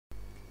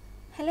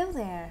Hello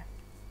there.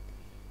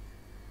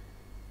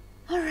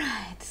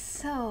 Alright,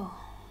 so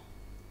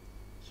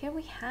here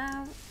we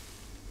have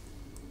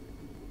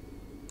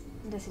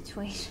the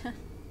situation.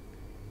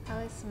 How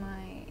is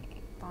my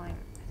volume?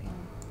 I think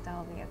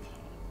that'll be okay.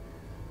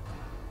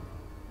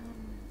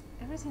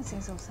 Everything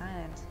seems so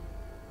silent.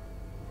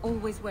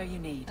 Always where you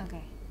need.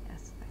 Okay,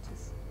 yes, I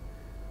just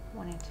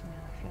wanted to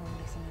know if you're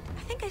listening to me.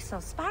 I think I saw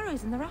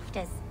sparrows in the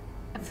rafters.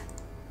 I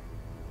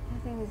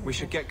think this is We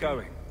should get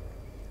going.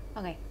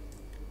 Okay.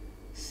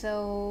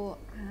 So,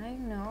 I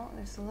don't know,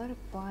 there's a lot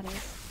of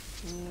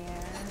bodies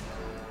here.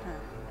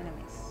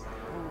 Enemies.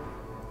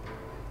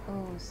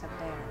 Oh, it's up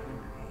there.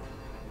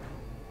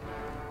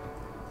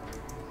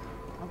 Okay.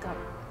 I'll go.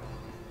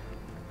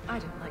 I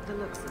don't like the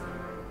looks of them.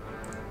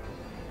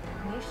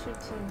 You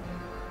should too.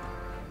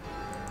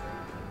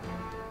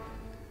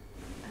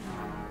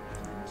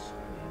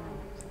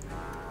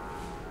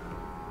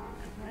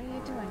 What are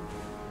you doing?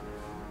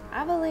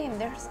 Aveline,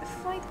 there's a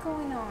fight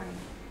going on.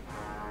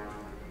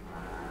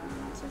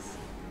 Just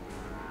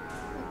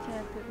looking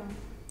at people.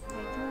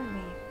 They're doing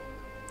me.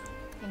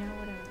 You know,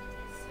 whatever.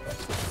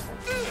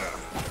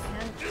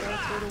 Can't go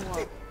through the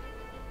wall.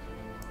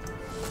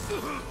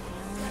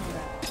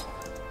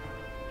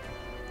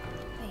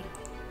 Hey.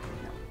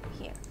 No.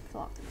 Here.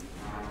 Flock.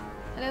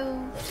 Hello.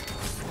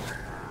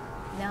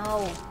 No.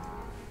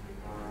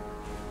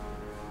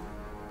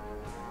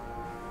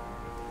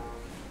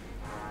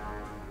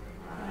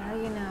 Where are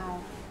you now?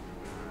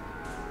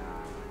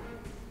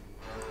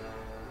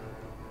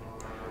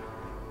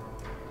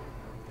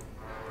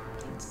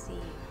 Can't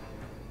see.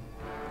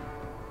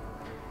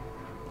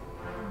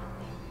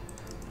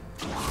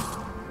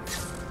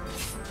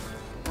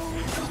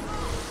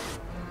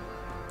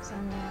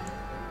 Somewhere.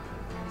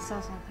 I saw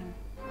something.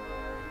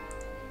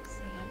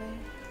 See there?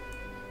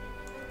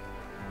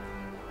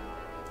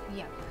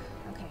 Yep.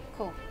 Okay,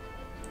 cool.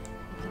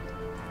 We can do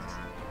that.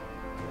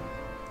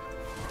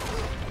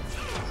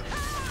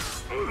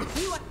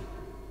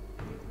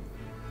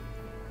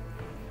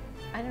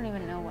 I don't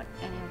even know what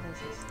any of this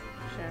is.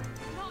 Sure.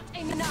 Not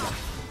aiming now.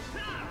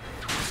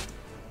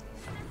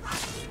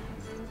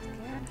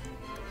 Scared?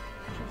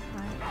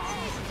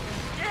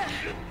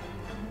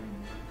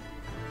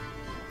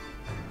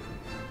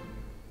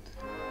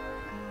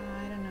 I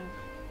don't know.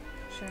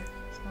 Sure,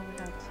 let's go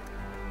without.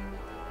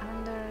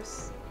 Anders,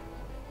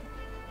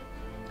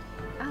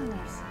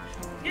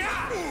 actually.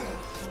 Yeah.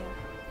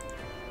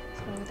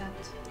 Let's go without.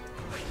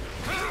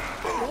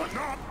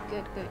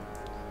 Good, good.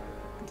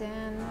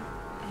 Then,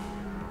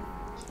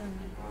 kill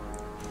me.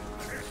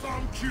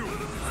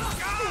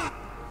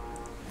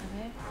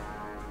 Okay.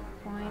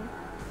 Fine.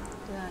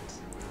 Do that.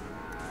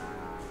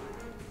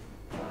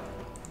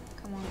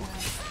 Come on,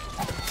 guys.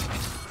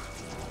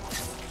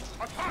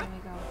 There we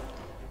go.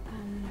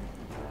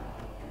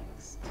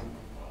 Next.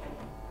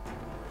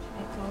 Should I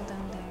go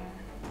down there?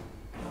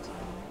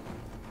 Continue.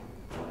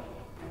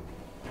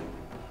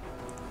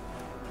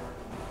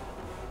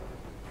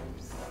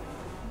 Oops.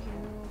 You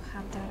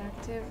have that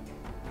active?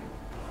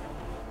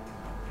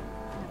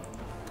 No.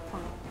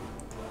 Fine.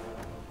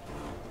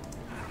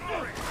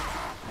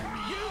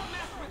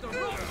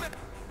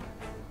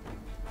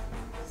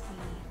 See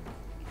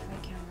if I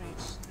can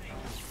reach.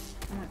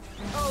 Come on.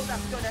 Oh,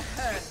 that's gonna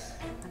hurt.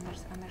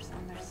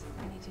 Anders.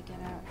 I need to get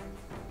out.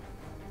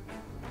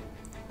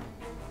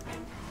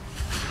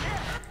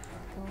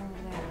 Go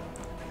over there.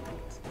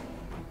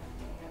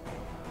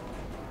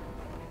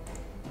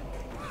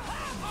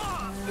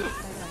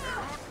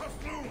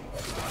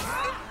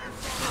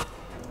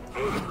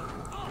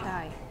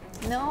 Die.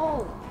 No!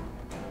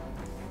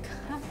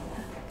 Come on.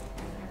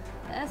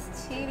 That's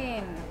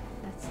cheating.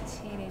 That's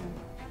cheating.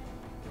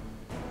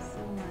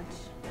 So much.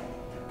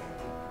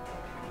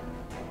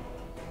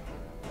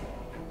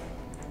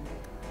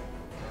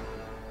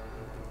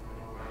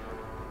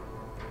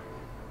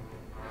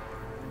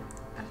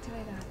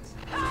 Activate that.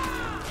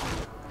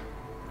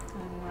 Tell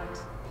me what.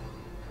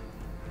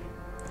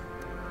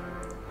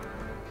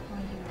 Why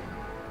you?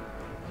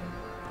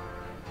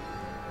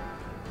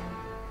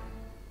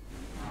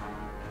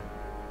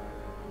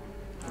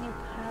 Can you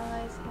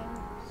paralyze him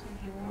so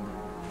he won't go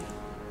away?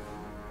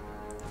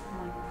 Come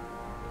on.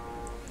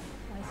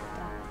 Why is it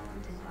that?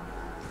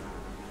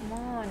 Come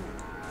on.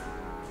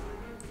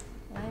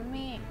 Let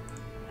me.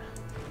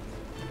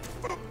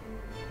 Alright,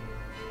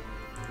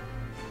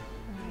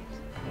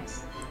 yes,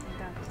 I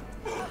got it.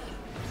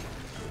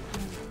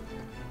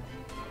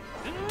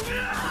 You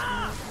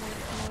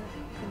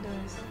can do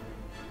this.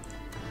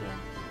 Here.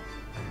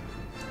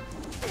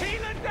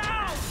 Heal it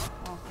down!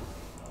 Oh,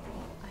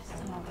 I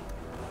saw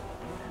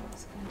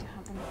what's going to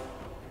happen.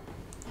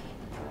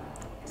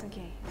 It's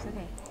okay, it's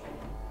okay.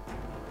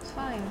 It's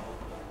fine.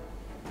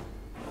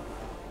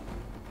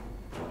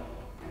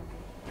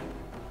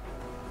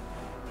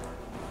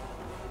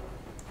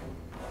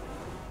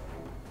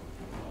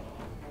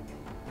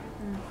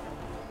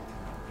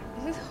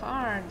 This is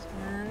hard,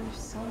 man. There's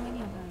so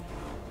many of them.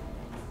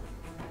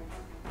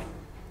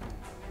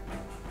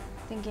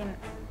 Thinking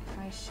if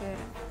I should.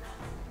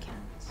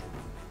 Can't.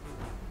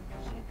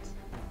 Shit.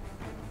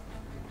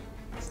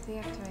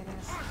 deactivate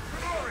this.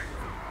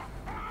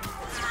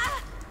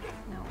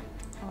 No,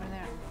 over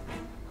there.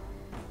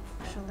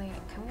 Actually,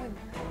 can we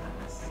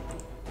pass?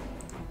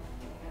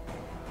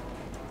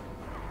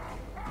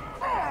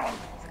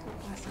 Let's go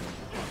past him.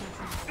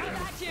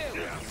 Got you!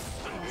 Yes,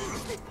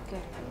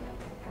 good.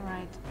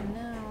 Alright,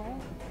 now...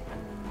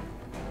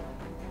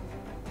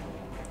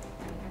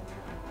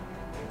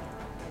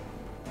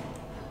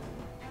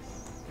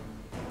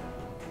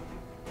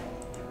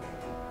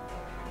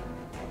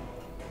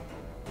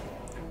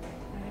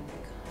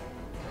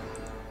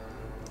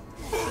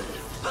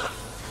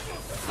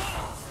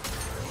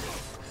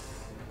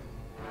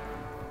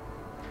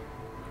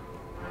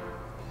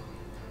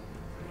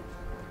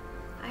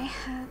 I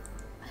had...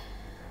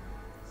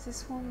 Is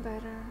this one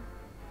better?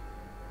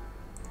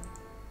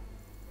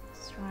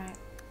 That's right.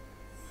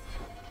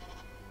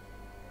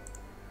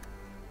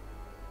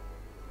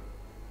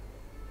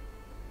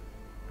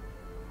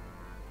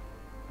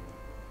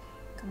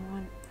 Come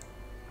on.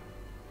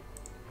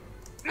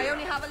 I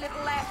only have a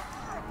little left.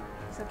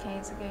 It's okay,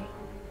 it's okay.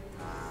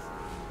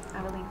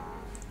 I believe.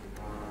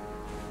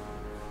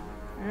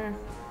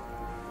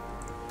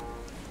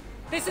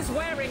 This is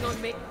wearing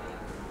on me.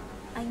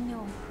 I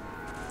know.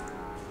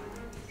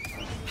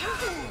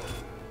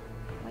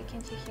 Why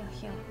can't you heal?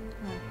 Heal.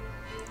 No.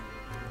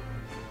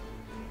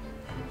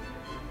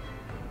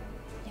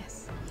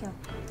 Yes, heal.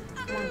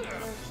 Come on,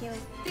 heal.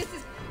 This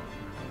is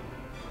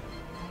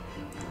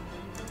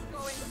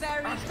going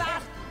very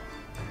fast.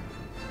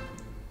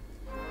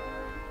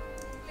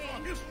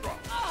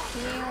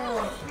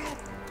 Heal.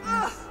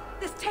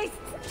 This tastes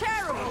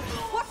terrible.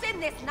 What's in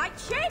this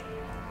nightshade?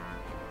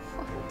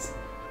 What?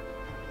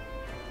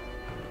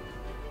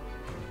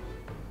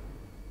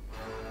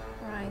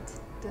 Right,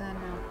 do that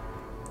now.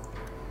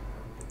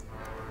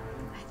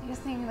 I do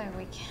think that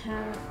we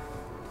can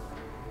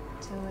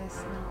do this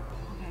now.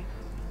 Okay.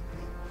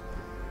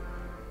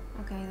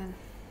 Okay then.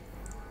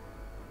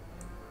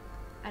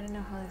 I don't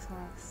know how this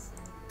works.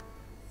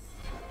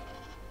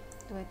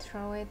 Do I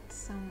throw it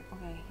some...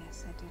 Okay,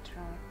 yes, I do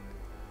throw it.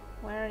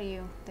 Where are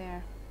you?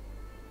 There.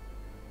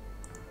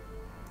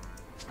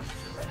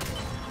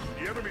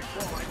 The enemy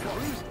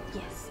flying.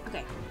 Yes,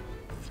 okay.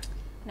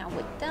 Now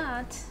with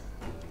that,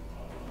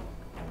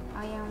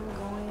 I am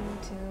going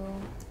to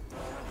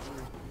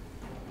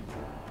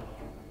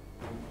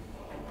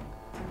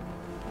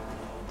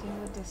deal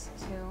with this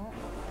too.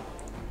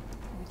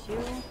 With you.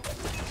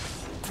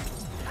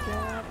 Good,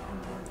 and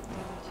then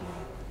deal with you.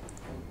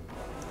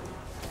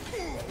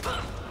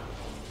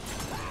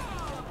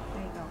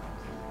 There you go.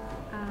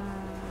 I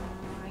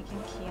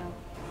can heal.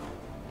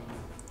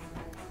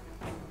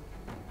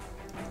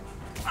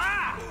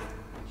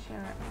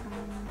 Sure.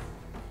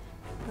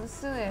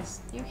 Let's do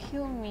this. You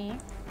heal me.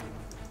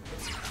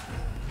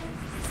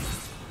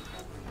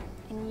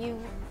 And you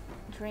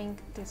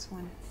drink this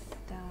one.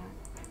 The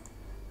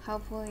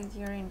helpful if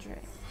you're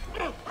injured.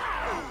 There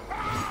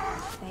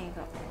you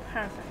go.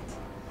 Perfect.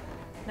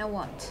 Now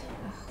what?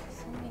 Oh,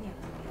 so many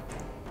of them.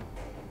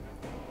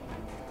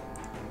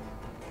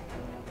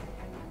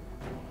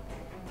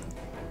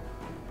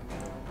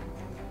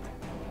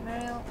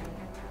 Mariel.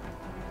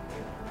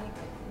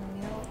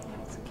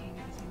 It's okay.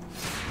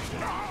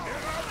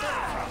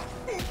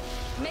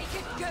 Make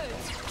it good.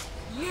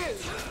 You.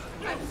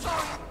 I'm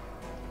sorry.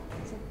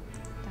 Is it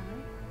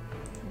done?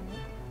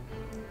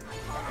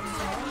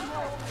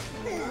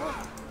 No.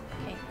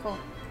 Okay, cool.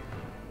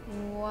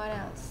 What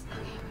else?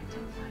 Okay, we're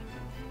doing fine.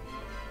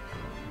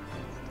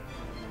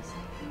 This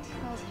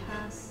else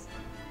has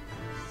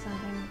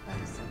something, but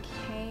it's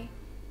okay.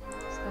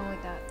 Let's go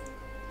with that.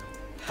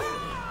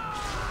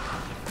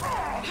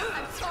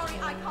 I'm sorry,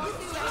 I can't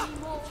do any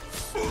more.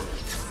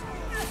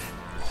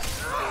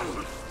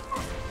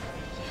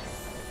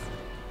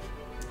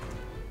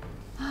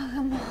 Oh,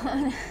 come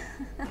on.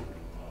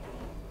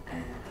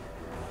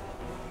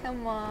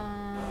 Come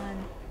on.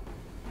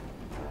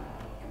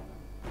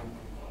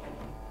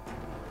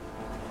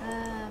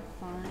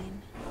 Fine.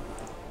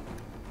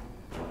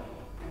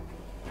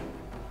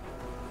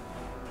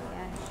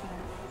 Yeah,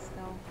 sure. Let's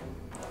go.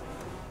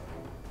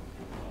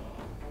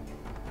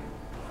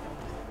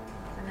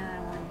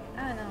 Another one.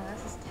 Oh no,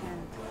 this is 10.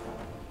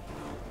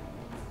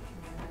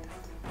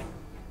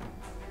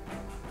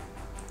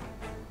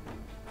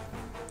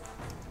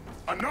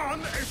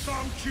 Anon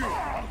Esam Q.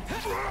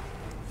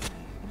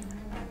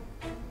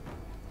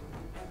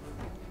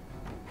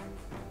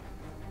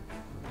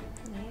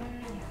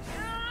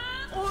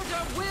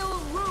 Order will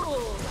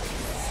rule.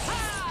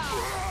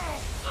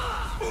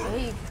 There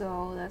you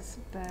go, that's a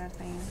better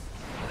thing.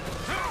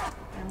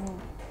 Now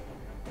move.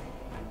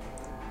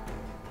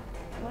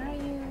 Where are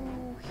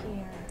you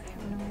here? I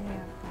have no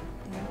idea.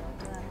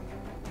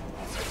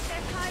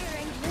 They're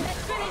firing.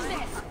 Let's finish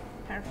this.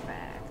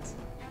 Perfect.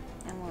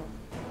 Now move.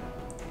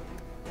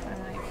 What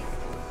am I?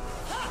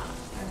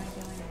 What am I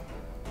doing?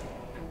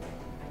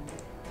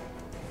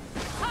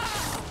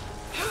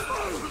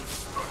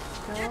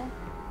 Go.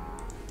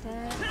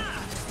 Then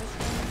this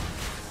one.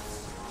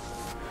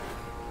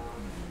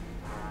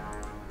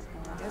 Let's go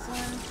with this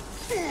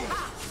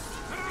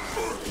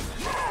one.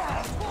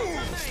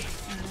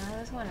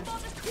 one.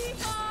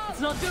 It's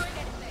not doing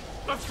anything.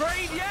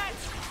 Afraid yet?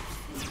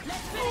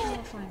 Oh,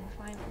 fine,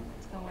 fine.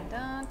 Let's go with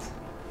that.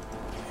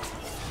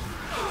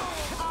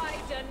 I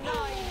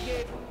deny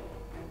you.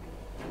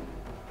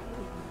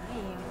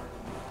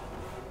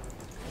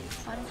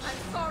 I'm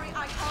sorry,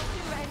 I can't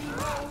do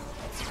anymore.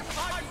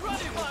 I'd run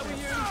if I were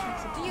you!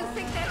 Do you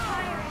think they're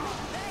tiring?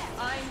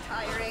 I'm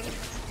tiring.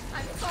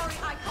 I'm sorry,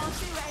 I can't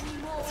do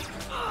anymore.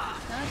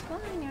 No, it's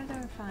fine, you're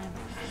doing fine.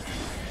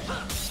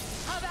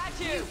 How about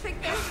you? Do you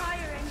think they're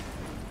tiring?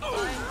 I'm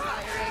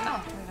tiring.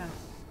 Oh, we're done.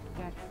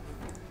 Good.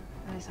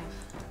 Nice off.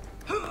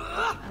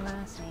 I'm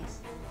gonna sneeze.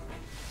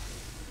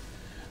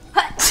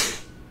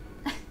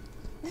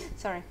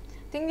 Sorry. I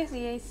think it's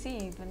the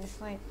AC, but it's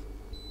like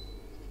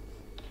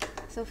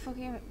so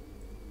fucking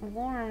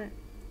warm.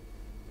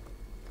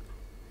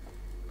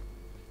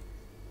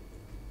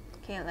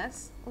 Okay,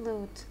 let's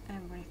loot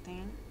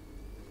everything.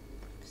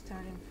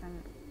 Starting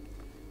from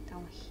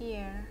down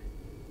here.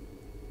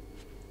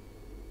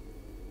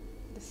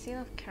 The seal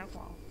of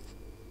Kirkwall.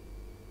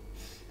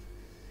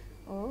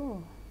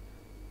 Oh,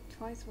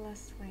 twice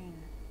less rain.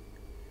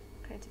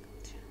 Critical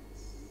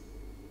chance.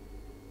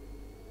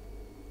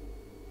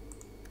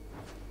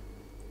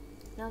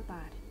 Not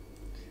bad.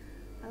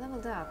 I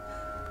leveled up.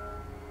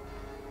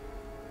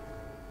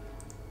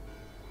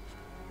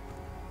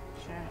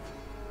 Sure.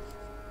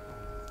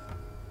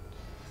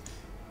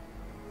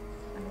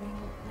 I mean,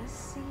 let's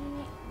see.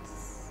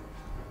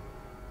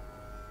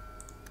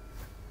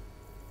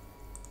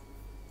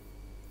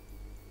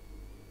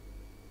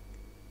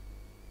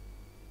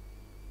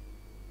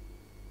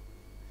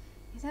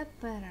 Is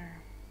that better?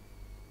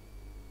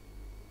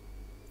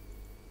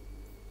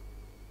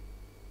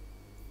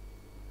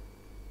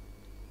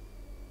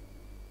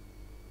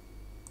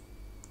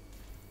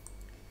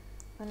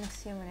 I'm gonna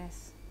assume it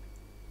is.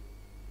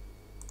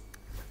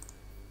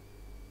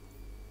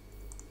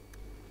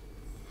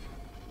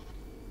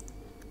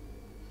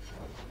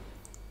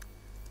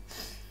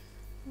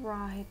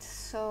 Right,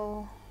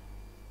 so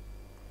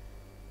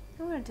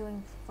we're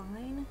doing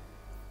fine.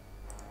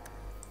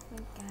 We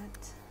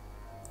get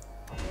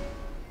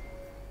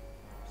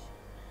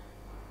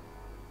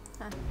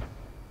what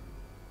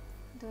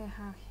do I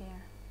have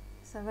here?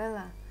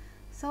 Isabella.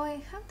 So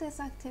I have this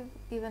active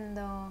even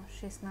though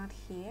she's not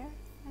here?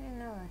 I didn't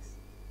know this.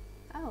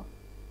 Oh.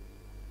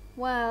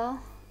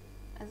 Well,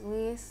 at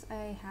least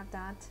I have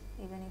that,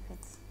 even if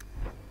it's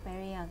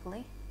very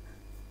ugly.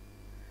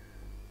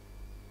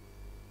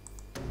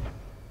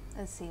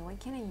 Let's see, what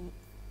can I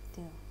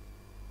do?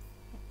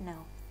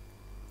 No.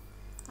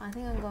 I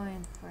think I'm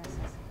going for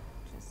assassin.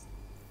 Just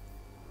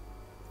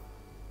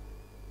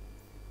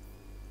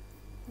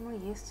I'm more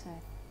used to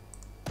it.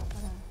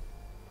 Hold on.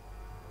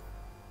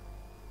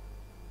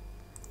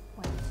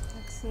 Wait,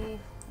 let's see if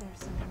there's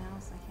something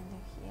else I can do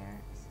here.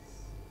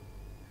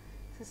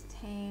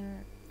 Sustain.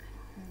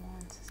 I don't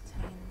want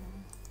sustain.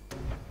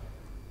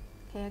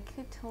 Okay, I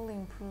could totally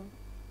improve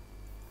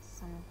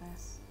some of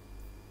this.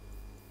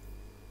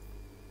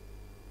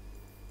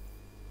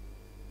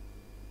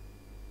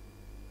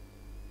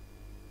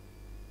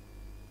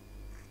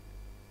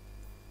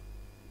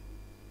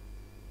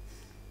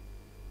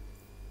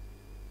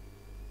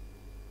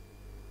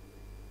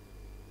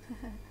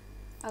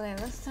 Okay,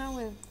 let's start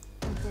with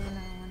improving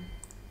another one.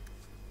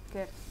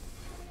 Good.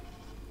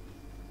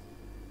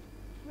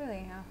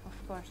 Really, yeah,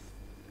 of course.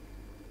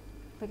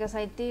 Because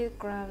I did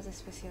grab the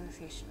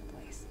specialization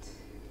at least.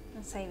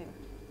 I'm saving.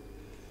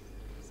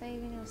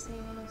 Saving, I'm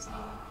saving, I'm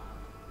saving.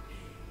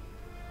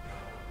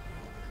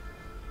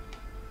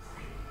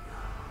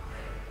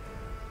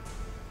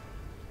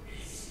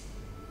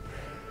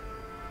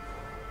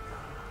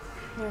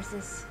 There's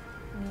this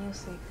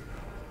music.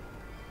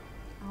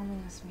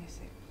 Ominous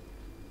music.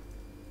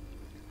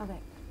 Okay.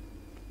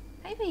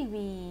 Hi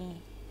baby!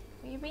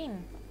 Where you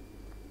been?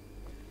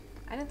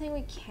 I don't think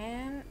we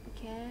can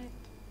get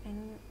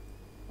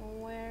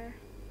anywhere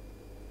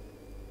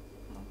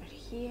over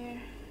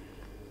here.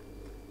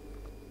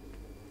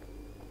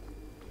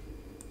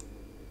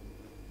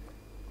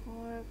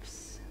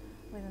 Corpse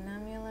with an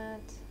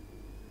amulet.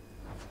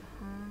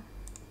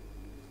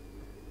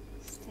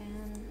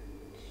 Stand,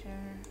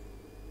 sure.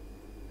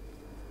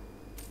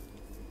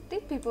 I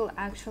think people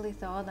actually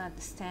thought that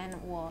the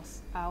stand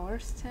was our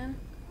stand.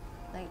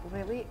 Like,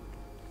 really?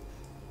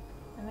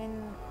 I mean,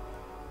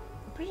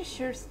 I'm pretty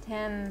sure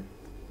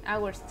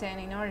our stand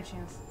in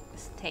Origins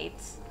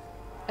states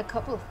a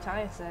couple of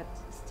times that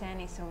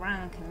stand is a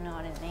rank and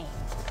not a name.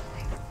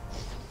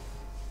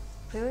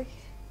 Really?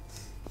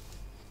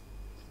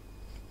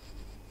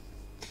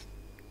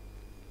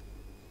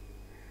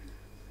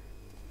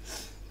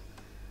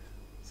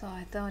 So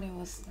I thought it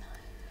was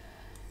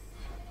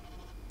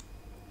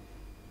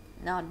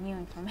not new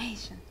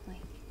information.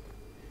 Like,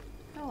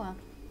 oh well.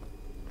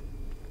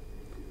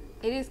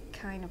 It is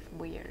kind of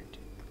weird.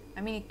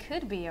 I mean, it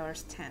could be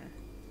ours 10.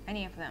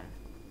 Any of them.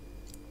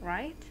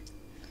 Right?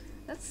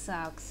 That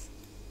sucks.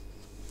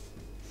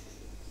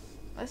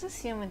 Let's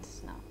assume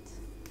it's not.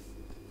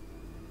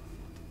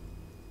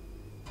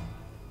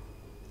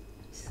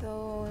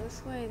 So,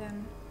 this way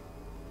then.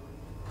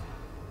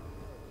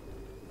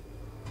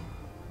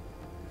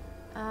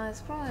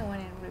 It's probably when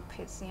it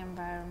repeats the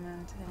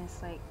environment and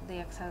it's like the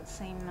exact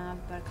same map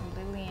but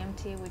completely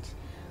empty, which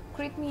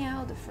creeped me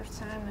out the first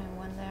time I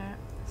went there.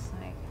 It's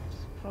like,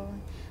 it's probably...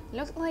 It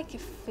looks like a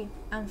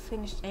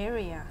unfinished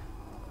area.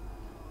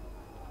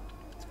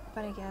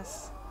 But I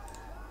guess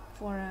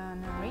for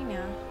an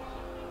arena,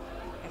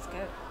 it's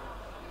good.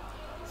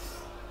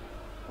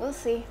 We'll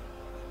see.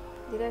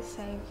 Did I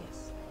save?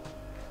 Yes.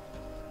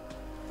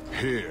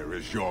 Here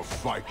is your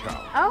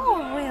Viscount.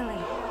 Oh,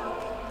 really?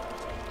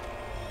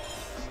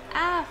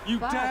 Ah, You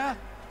fuck. dare?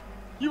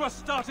 You are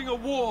starting a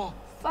war!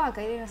 Fuck,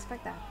 I didn't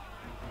expect that.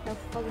 No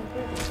fucking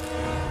creepy.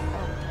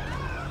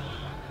 Oh.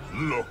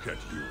 Look at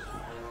you.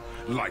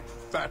 Like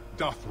fat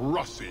doth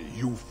Russie,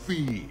 you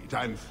feed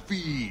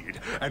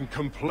and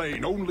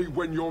complain only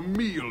when your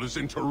meal is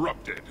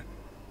interrupted.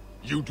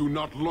 You do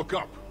not look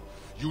up.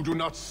 You do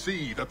not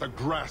see that the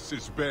grass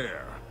is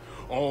bare.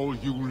 All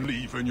you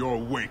leave in your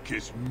wake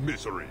is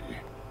misery.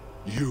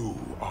 You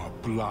are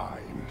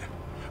blind.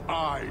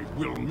 I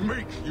will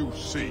make you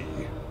see.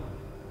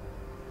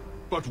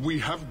 But we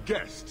have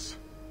guests.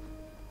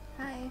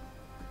 Hi.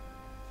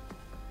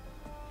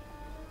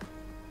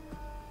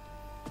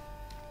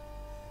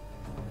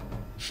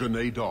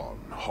 Sinead Dawn,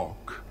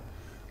 Hawk.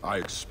 I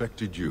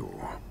expected you.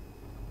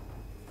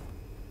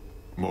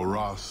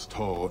 Moras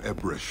to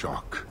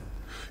Ebreshok.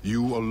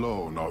 You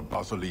alone are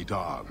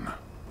Basilidan.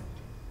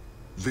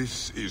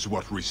 This is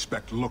what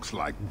respect looks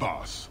like,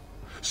 boss.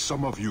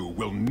 Some of you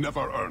will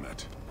never earn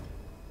it.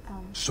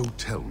 So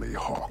tell me,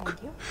 Hawk.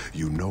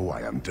 You know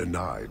I am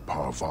denied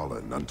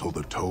Parvalin until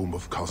the Tome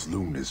of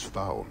Kozlun is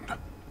found.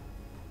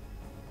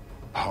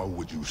 How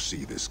would you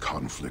see this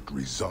conflict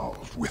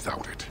resolved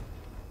without it?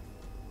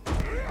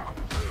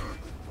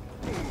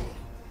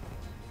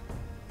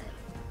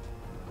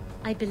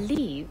 I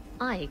believe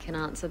I can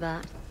answer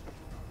that.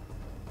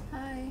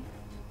 Hi.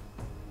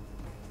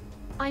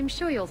 I'm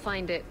sure you'll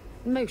find it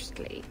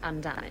mostly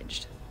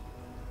undamaged.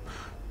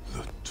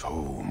 The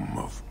Tome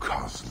of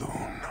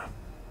Kozlun.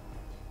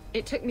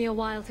 It took me a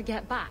while to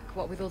get back,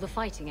 what with all the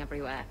fighting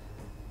everywhere.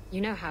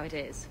 You know how it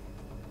is.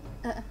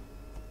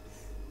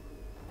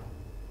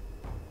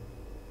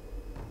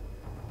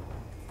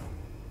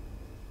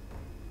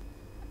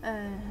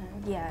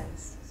 Yeah,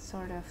 it's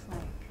sort of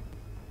like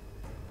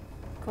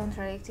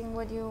contradicting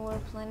what you were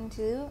planning to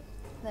do.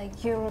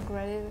 Like you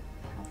regretted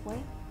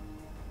halfway.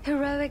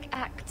 Heroic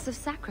acts of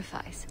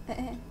sacrifice.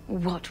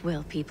 What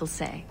will people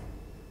say?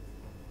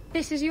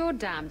 This is your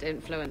damned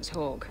influence,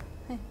 Hawk.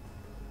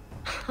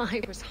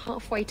 I was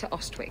halfway to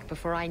Ostwick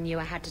before I knew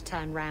I had to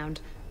turn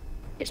round.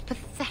 It's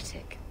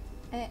pathetic.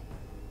 It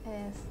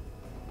is.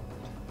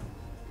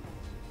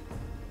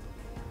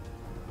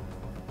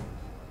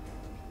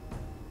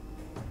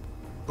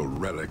 The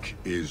relic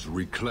is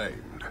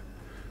reclaimed.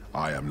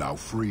 I am now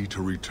free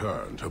to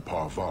return to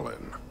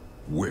Parvalin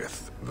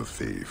with the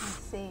thief.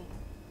 See.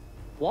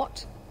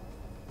 What?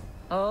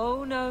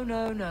 Oh, no,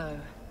 no, no.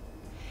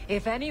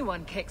 If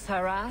anyone kicks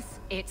her ass,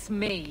 it's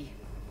me.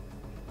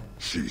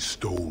 She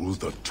stole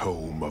the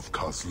Tome of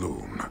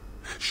Kozlun.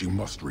 She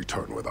must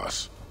return with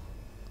us.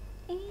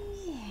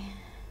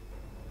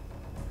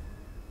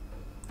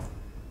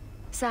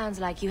 Sounds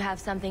like you have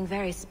something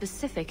very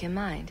specific in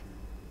mind.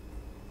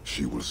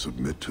 She will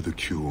submit to the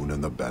Qun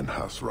and the Ben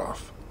Hasraf.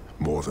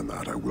 More than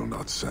that, I will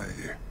not say.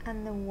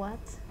 And the what?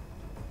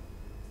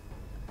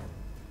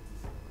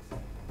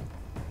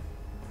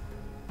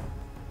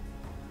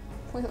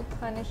 Will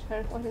punish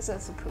her? What is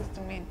that supposed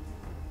to mean?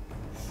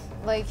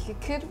 Like, it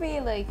could be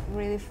like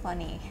really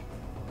funny,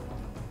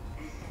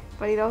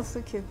 but it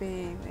also could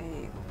be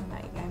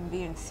like I'm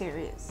being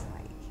serious.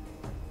 Like,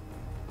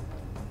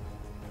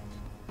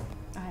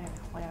 I don't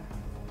know, whatever.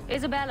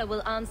 Isabella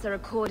will answer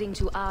according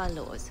to our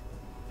laws,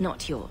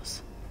 not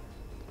yours.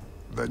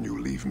 Then you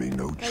leave me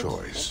no Like,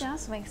 choice. it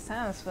does make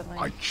sense, but I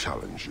like,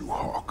 challenge you,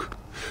 Hawk.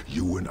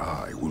 You and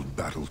I will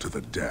battle to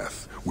the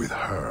death, with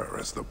her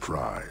as the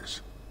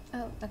prize.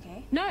 oh,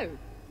 okay. No!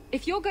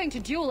 If you're going to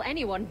duel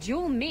anyone,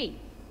 duel me!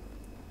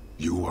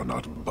 You are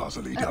not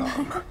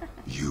Basilidan.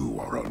 You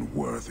are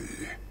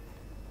unworthy.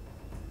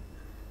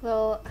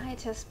 Well, I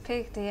just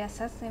picked the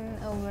assassin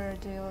over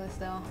duelist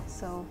though,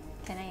 so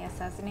can I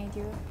assassinate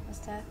you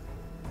instead?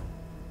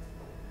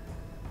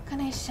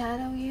 Can I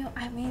shadow you?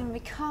 I mean,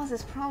 because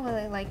it's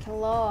probably like a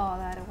law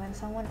that when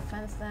someone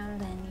offends them,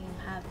 then you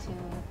have to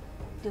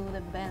do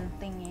the bend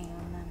thingy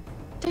on them.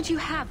 Don't you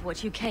have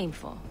what you came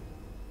for?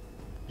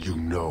 You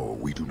know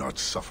we do not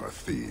suffer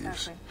thieves.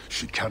 Exactly.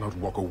 She cannot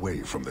walk away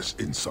from this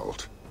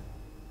insult.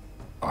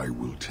 I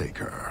will take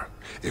her.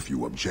 If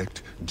you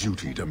object,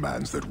 duty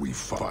demands that we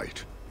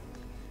fight.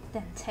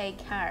 Then take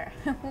her.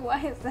 Why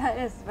is that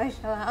a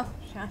special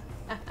option?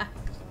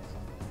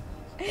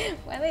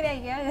 What did I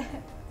get?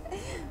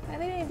 What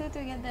did I do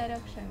to get that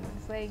option?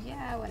 It's like,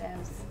 yeah, what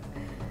else?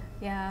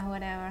 Yeah,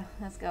 whatever.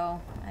 Let's go.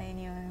 I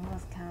knew it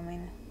was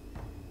coming.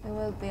 We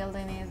were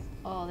building it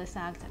all this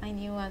act. I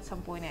knew at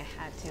some point I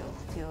had to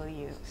kill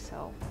you,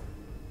 so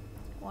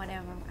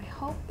whatever. I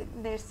hope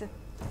there's a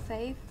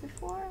save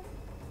before.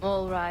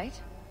 All right.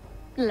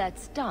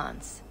 Let's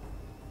dance.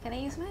 Can I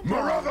use my dog?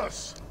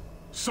 Marauders!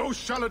 So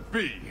shall it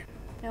be!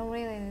 No,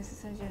 really, this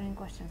is a genuine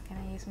question. Can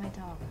I use my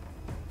dog?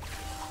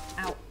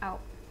 Ow, ow.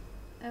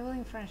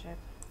 Leveling friendship.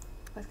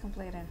 Quest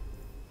completed.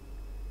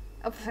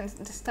 Oh,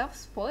 stop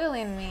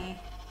spoiling me.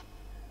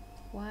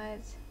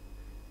 What?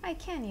 I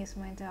can use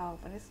my dog,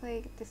 but it's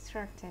like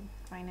distracted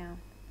right now.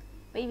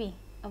 Baby,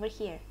 over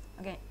here.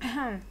 Okay.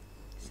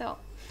 So,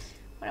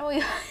 what are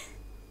we?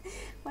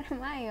 What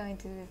am I going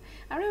to do?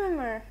 I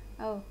remember.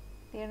 Oh,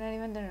 they're not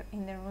even there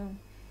in their room.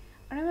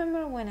 I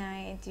remember when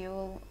I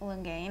dual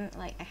game,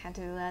 like I had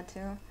to do that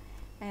too,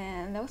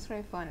 and that was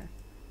very fun.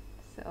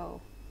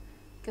 So,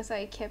 because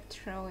I kept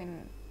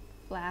throwing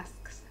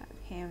flasks at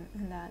him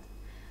and that,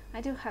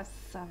 I do have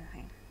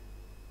something.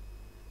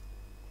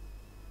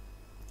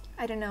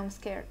 I don't know, I'm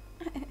scared.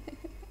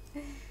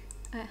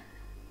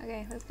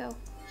 Okay, let's go.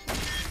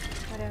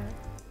 Whatever.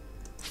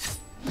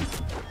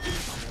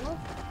 Whoop.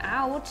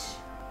 Ouch!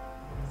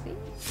 See?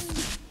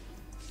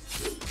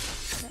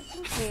 That's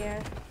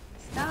unfair.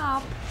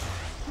 Stop!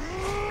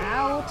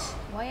 Ouch!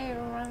 Why are you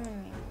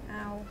running me?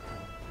 Ow.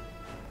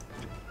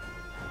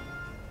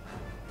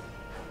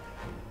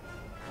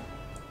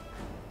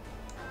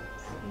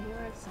 So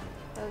you're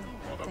oh,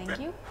 thank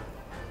you.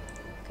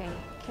 Okay,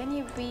 can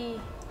you be...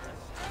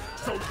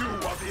 So you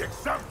are the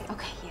example!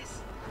 Okay,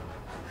 yes.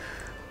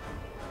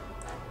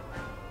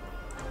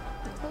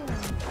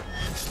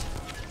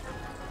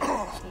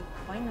 Okay,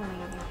 finally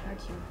I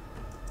hurt you.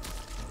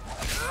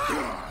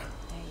 There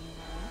you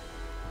go.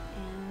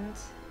 And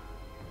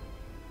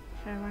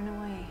should I run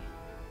away?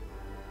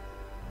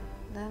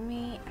 Let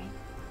me... I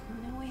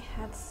know I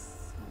had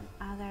some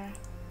other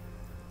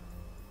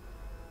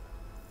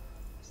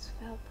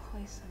spell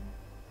poison.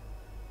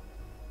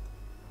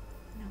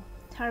 No,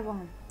 tar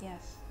bomb.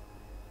 Yes.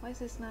 Why is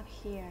this not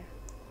here?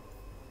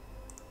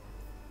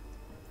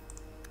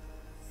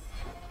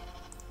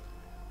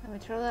 Let me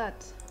throw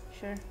that.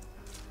 Sure.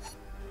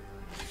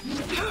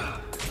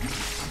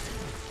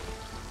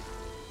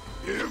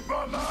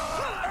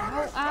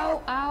 Ow,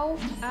 ow, ow,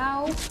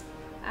 ow,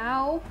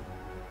 ow.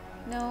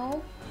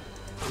 No.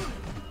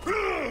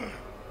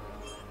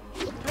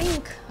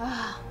 Drink.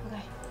 Ah,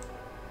 okay.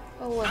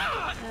 Forward.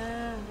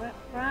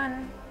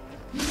 Run.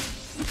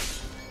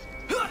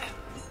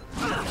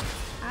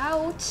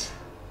 Ouch.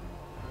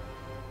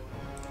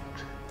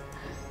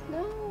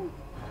 No.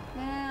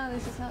 No,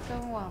 this is not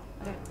going well.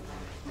 Okay.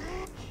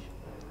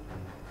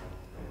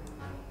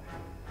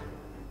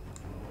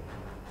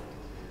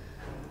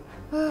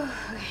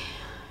 Okay.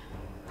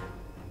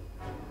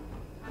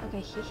 Okay,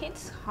 he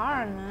hits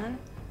hard, man.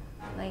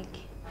 Like,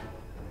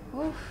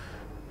 oof.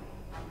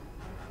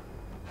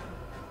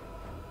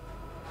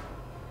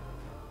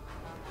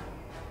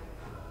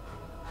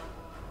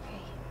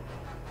 Okay.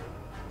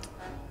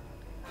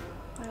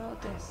 What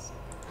about this?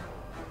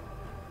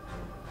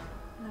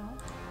 No.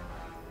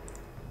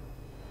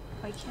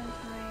 Why can't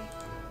I?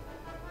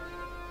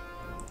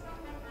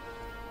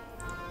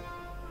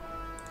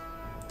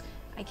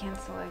 I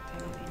can't select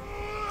anything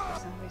for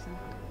some reason.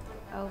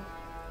 Oh.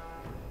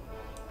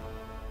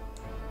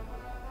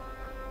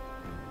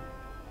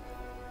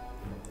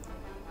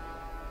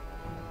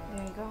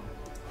 There you go.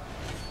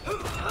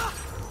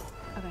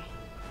 Okay.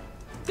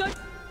 Good.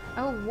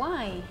 Oh,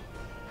 why?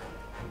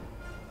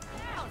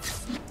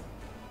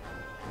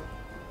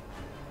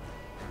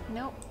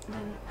 Nope.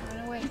 Then run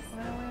away.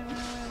 Run away, run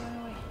away, run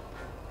away.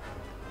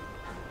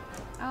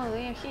 Oh,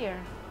 they are here.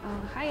 Oh,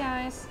 hi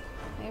guys.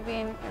 Maybe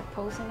you're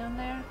posing on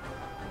there.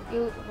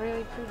 You look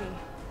really pretty,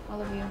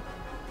 all of you.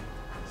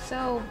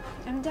 So,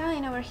 I'm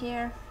dying over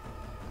here.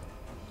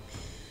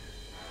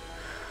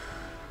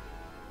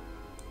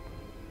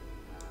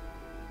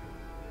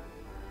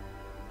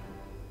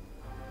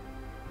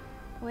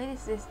 Why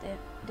is this that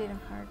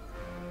didn't hurt?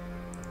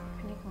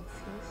 Can you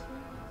confuse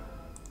me?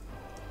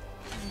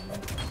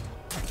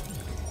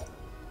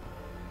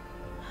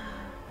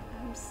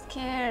 I'm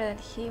scared that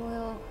he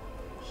will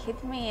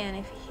hit me, and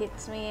if he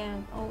hits me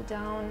and all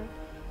down,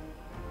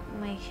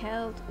 my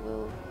health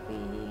will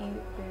be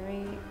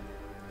very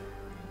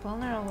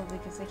vulnerable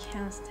because I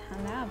can't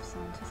stand up, so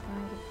I'm just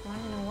gonna keep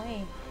running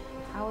away.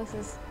 How is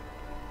this?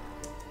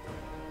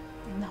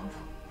 No.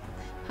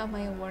 How am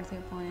I a worthy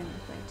opponent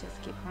if I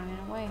just keep running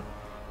away?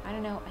 I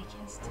don't know, I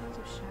can still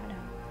do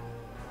shadow.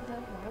 Will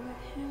that work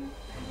with him?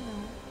 I don't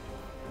know.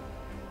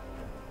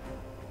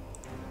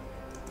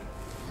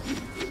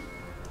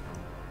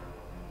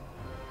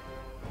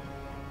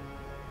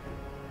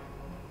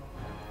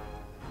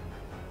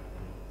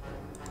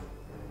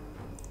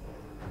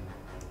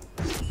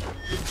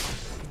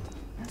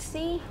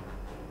 See?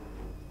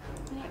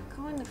 When I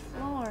go on the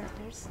floor,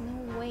 there's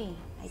no way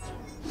I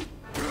can.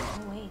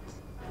 Oh, wait.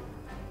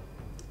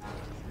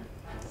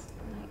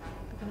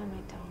 Looking at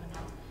my dog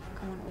now.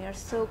 Come on, we are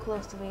so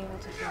close to be able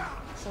to kill him.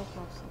 So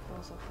close, so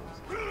close, so close.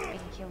 I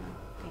can kill him.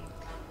 Okay.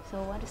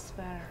 So what is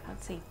better?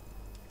 Let's see.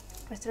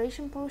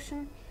 Restoration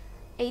potion,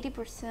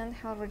 80%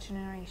 health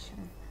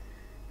regeneration.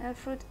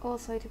 Fruit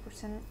also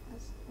 80%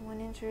 has 1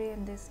 injury,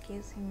 and this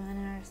gives him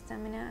mana,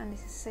 stamina, and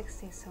this is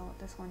 60, so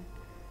this one.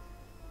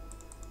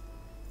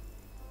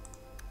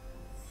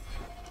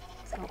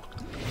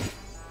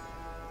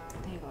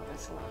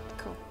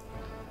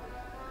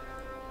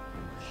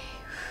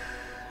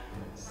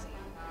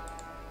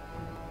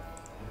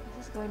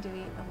 going to be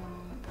a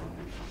long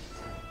fight.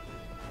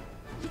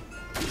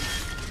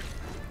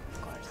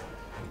 Of course.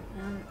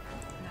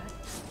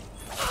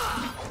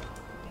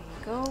 There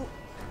you go.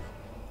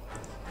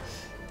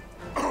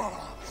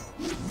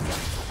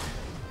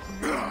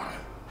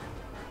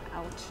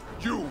 Ouch.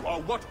 You are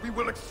what we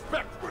will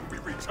expect when we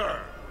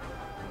return.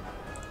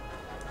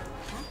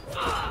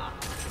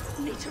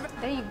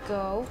 There you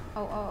go.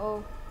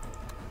 Oh.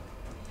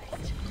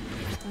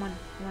 Come on.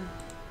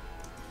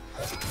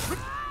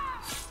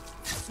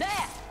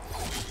 There!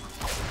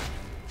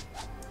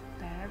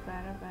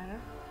 Better.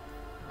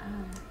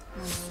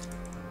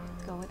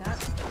 Go with that.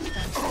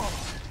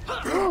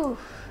 Ooh,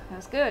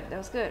 that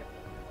was good.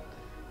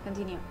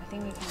 Continue. I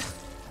think we can.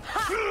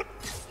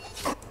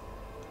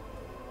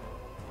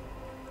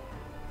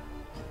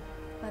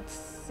 Let's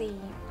see.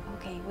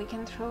 Okay, we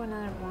can throw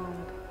another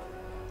bomb.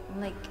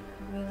 Like,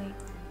 really?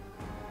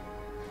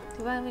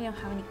 Too bad we don't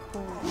have any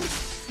cool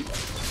ones.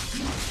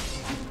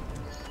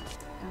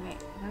 Okay,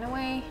 run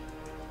away.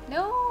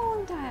 No,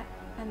 I'm dead.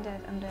 I'm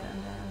dead. I'm dead.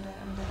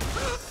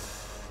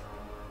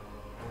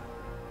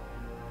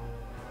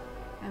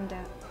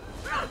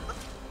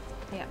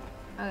 Yeah,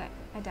 okay,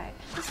 I died.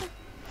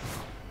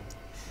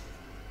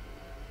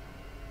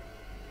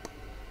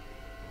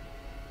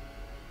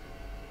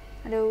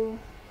 Hello.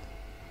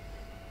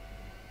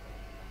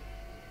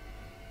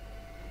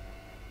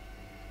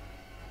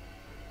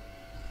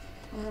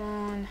 Come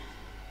on.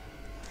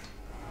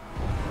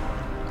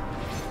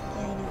 Yeah, I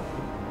know.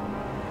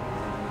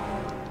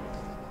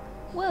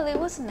 Well, it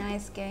was a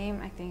nice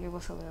game. I think it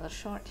was a little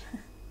short.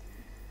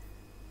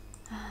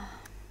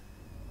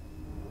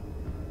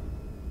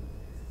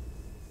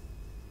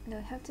 Do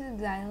I have to do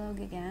dialogue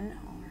again,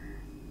 or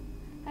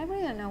I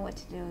really don't know what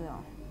to do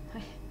though.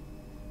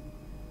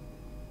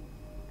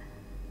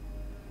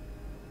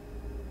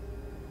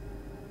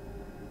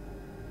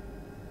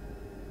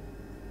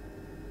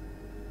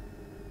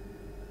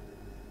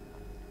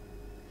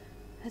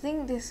 I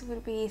think this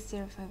would be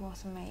easier if I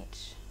was a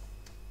mage,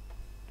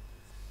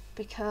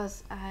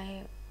 because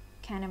I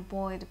can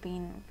avoid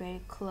being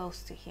very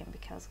close to him,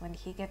 because when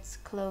he gets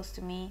close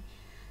to me,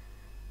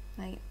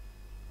 like,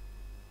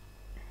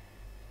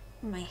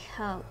 my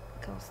health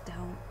goes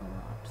down a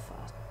lot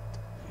fast.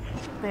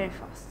 Very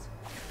fast.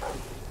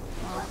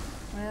 Oh,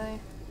 really?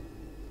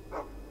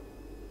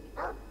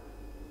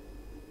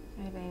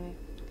 Hey baby,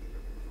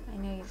 I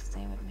know you'll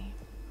stay with me.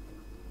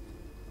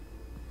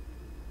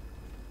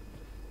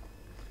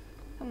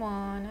 Come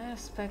on, I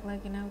expect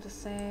like to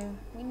save.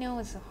 We know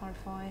it's a hard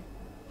fight.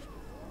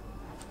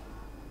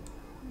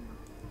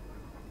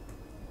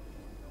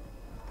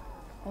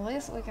 At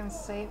least we can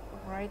save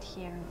right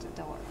here in the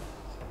door.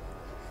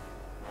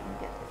 I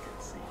guess we can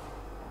save.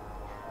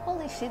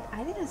 Holy shit,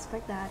 I didn't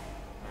expect that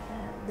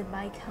the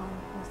Viscount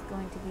was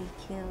going to be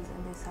killed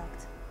in this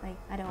act. Like,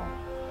 at all.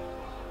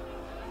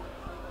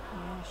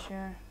 Yeah,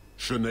 sure.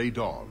 Sinead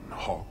Dawn,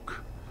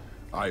 Hawk.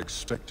 I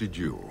expected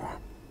you.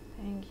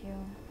 Thank you.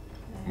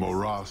 Yes.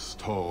 Moras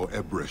to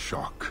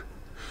Ebreshok.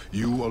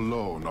 You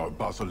alone are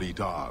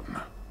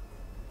Basilidan.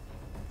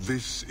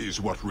 This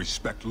is what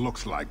respect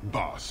looks like,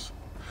 boss.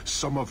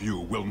 Some of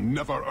you will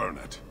never earn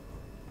it.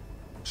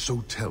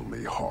 So tell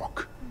me,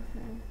 Hawk,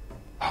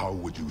 how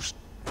would you...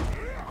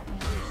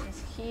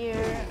 She's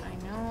here, I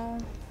know.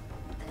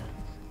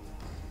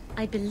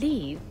 I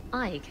believe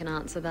I can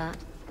answer that.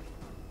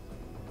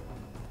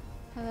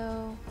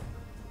 Hello.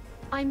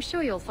 I'm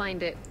sure you'll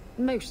find it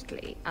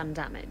mostly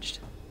undamaged.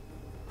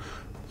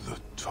 The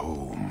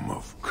Tome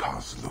of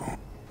Kozlu.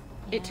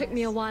 It took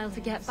me a while to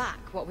get back,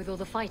 what with all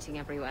the fighting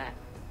everywhere.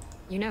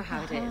 You know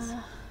how it is.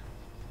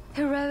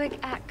 Heroic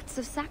acts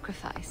of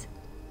sacrifice.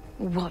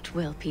 What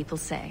will people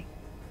say?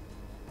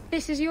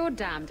 This is your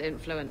damned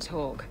influence,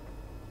 Hawk.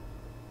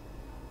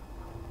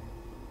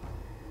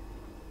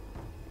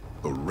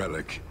 A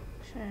relic.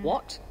 Sure.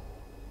 What?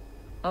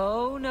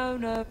 Oh,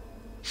 no.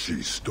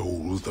 She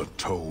stole the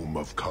Tome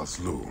of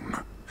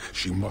Kozlun.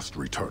 She must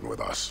return with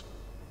us.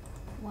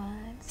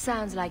 What?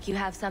 Sounds like you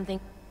have something.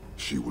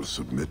 She will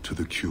submit to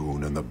the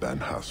Qun and the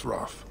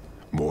Ben-Hassrath.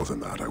 More than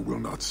that, I will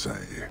not say.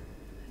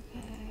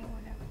 Okay,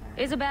 whatever.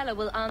 Isabella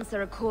will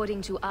answer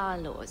according to our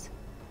laws,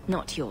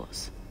 not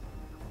yours.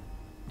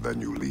 Then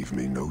you leave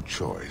me no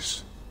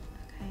choice.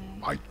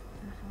 Okay.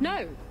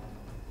 No!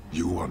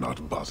 You are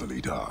not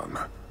Basilidan.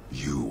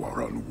 You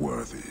are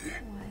unworthy.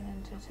 Why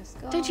don't you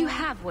just go? Don't you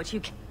have what you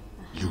can?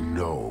 You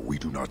know we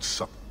do not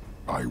sup.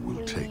 I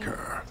will take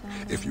her.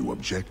 If you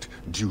object,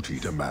 duty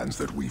demands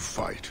that we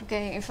fight.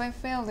 Okay, if I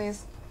fail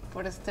this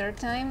for the third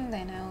time,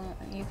 then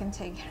you can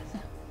take her.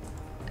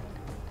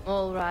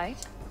 All right.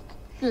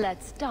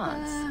 Let's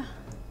dance.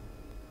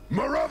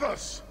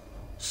 Marathas!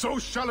 So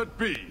shall it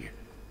be!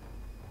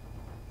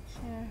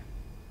 Sure.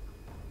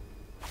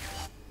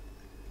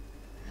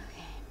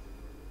 Okay.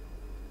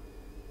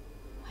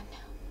 What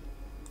now?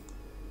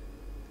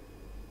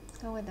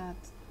 Start with that.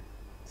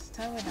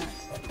 Start with that.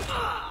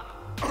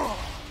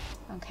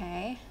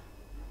 Okay.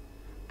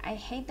 I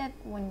hate that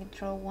when you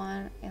throw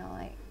one,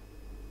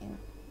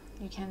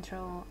 you can't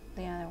throw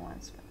the other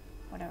ones, but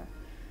whatever.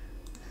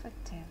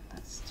 effective.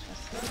 That's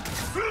just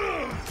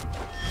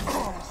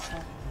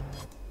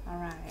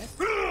alright.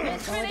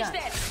 Let's go done.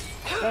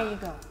 There you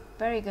go.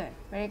 Very good.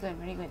 Very good.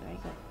 Very good. Very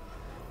good.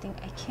 I think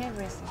I can't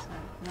resist this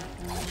one.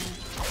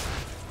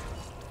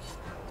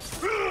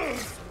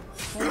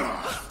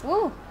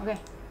 Woo! Okay.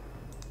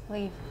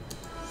 Leave.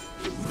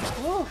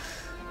 Woo!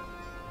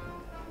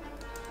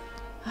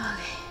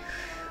 Okay.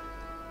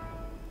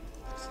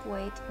 Just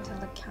wait until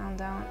the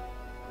countdown.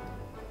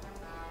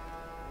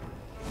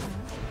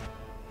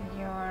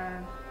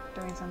 You're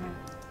doing something.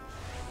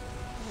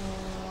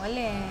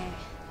 Ole!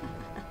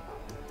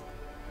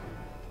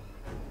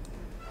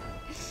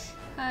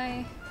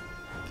 Hi.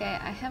 Okay,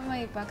 I have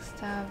my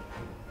backstab.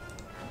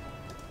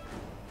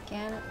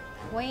 Again.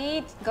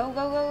 Wait! Go,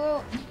 go, go,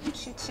 go!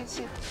 Shoot, shoot,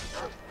 shoot.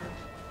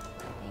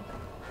 There you go.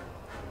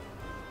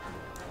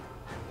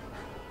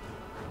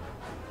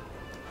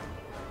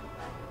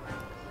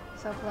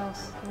 So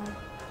close. Come on.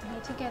 I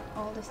need to get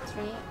all these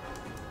three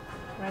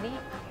ready.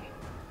 Okay.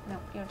 No,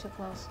 you're too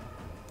close.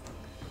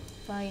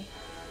 Bye.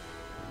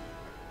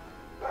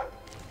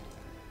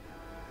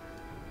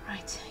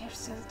 Right, you're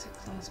still too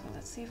close, but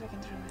let's see if I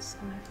can throw this.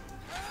 Come on.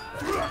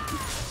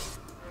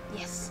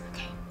 Yes,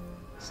 okay.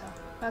 So,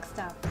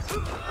 backstab.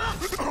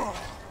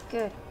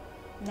 Good.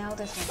 Now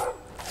this one.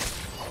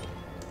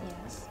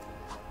 Yes.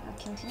 Now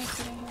continue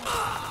sitting here.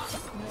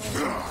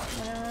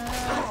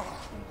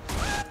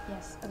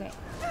 Yes, okay.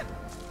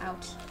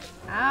 Ouch.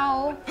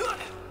 Ow!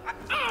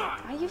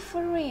 Are you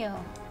for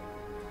real?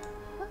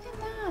 Look at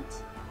that!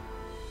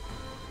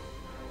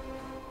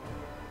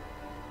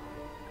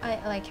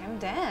 I'm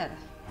dead.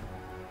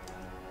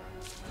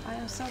 I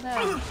am so dead.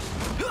 Ouch.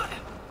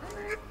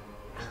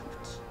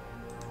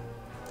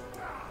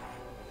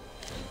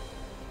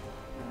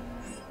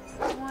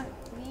 Come on,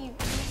 leave,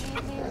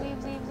 leave, leave,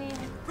 leave, leave,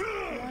 leave.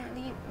 Come on,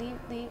 leave, leave,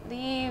 leave,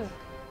 leave.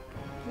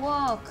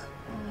 Walk.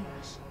 Oh my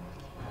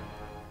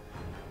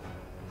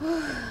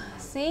gosh.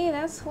 See,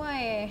 that's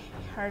why it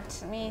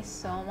hurts me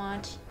so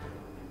much.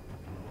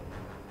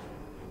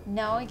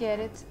 Now I get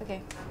it.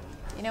 Okay,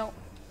 you know,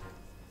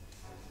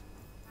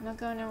 I'm not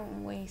gonna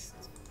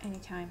waste any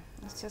time.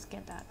 Let's just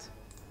get that.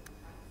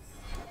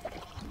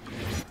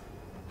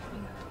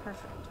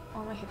 Perfect.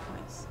 All my hit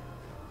points.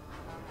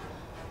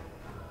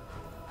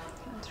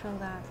 Can't throw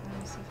that. Let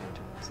me see if I can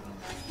throw this again.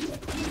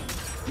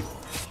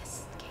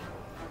 Yes. Okay.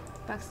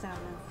 Backstab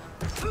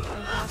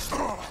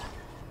now.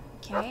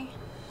 Okay.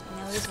 And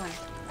now this one.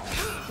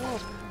 Whoa.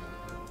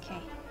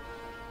 Okay.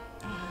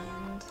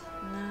 And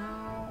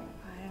now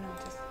I don't know.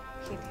 Just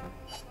hit him.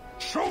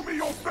 Show me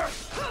your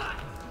best!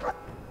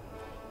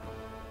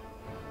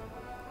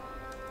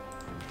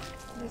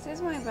 This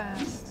is my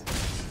best.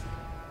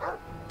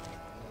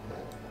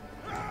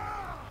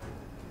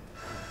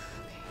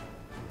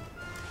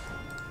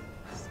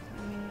 It's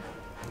coming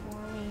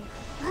for me.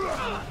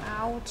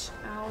 Ouch,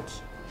 ouch.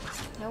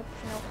 Nope,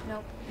 nope,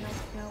 nope, nope,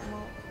 nope,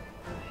 nope.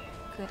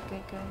 Good,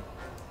 good, good.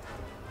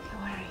 Okay,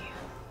 where are you?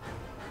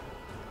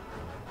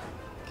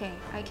 Okay,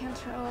 I can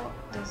throw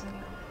this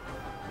again.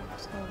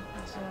 Let's go,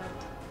 let's do it.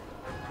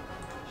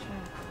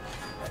 Sure.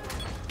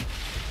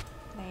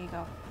 There you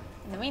go.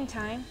 In the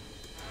meantime,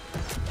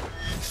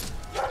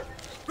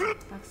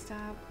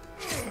 backstab.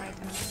 Right,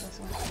 and this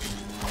one.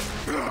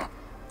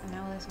 And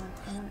now this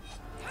one.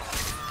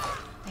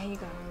 There you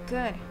go.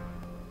 Good.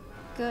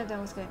 Good, that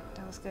was good.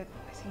 That was good.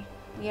 I see.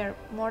 We are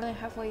more than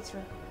halfway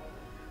through.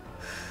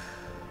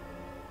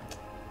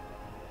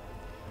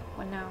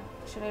 What now?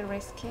 Should I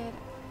risk it?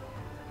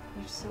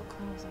 We're so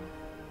close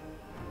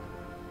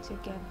to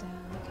get the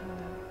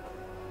countdown.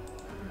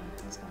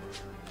 Let's go.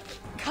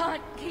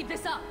 Can't keep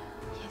this up.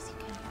 Yes, you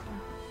can. Come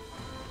on.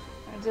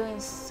 They're doing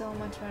so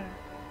much better.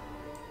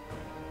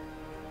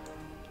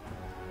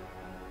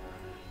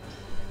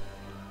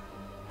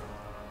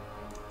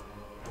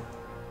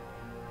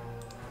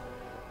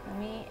 Let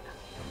me...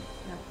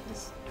 No,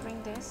 let's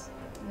drink this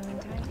in the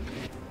meantime.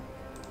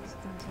 Let's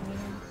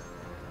continue.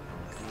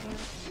 Okay,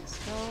 let's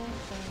go.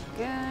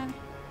 Very good.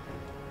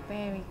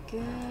 Very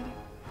good.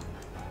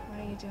 What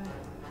are you doing?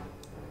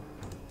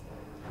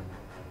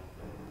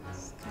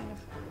 It's kind of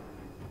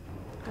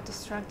got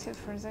distracted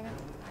for a second.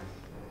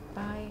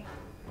 Bye.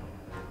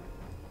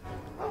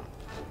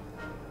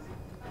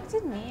 Is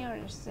it me or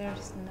is there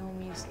just no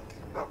music?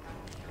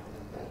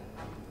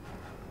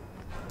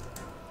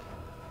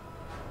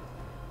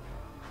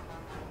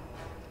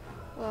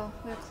 Well,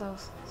 we're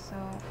close, so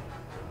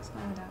let's go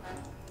with that.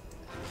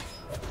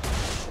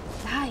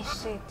 Ah,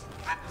 shit.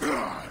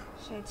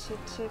 Shit, shit,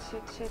 shit,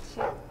 shit, shit,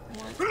 shit.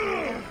 Come on, come on,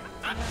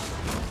 come on.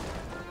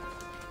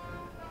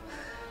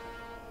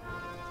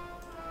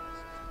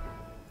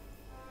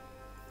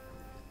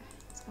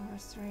 Let's go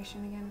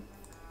restoration again.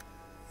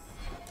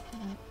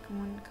 Come on, come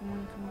on, come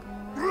on, come on,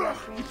 come on.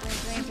 Drink, drink,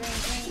 drink, drink,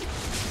 drink.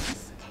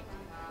 Yes, okay.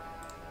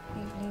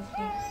 Leave, leave,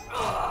 leave.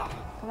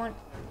 Come on.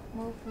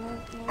 Move,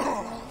 move, move, move,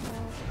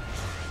 move.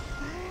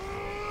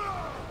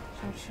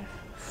 Sure, sure.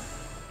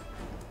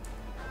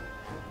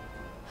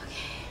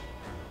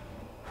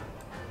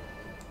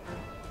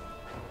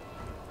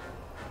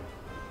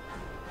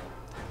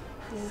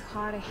 This is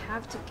hard. I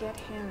have to get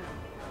him.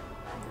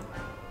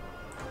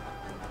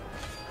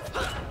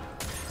 Okay,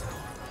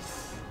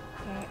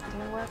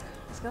 didn't work.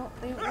 Let's go.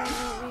 Wait.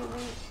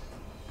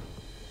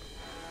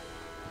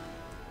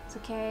 It's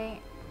okay.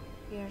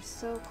 We are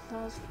so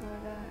close for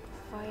the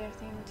fire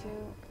thing to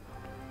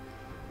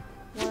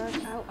work.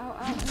 Ow.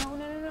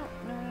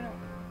 No.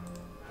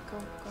 Go.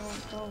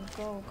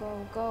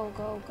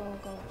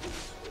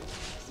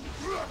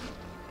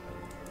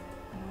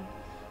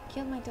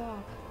 Kill my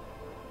dog.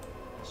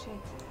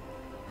 Shit.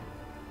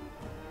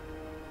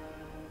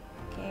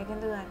 Okay, I can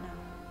do that now.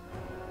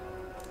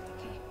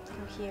 Okay, let's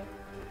go here.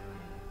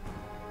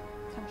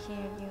 Come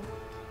here, you.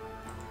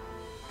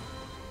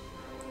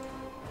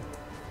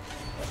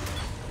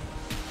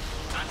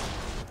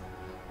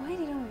 Why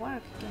didn't it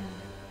work again?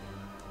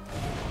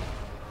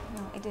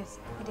 No, it did.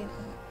 Come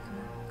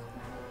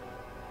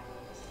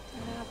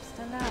on.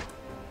 Stand up.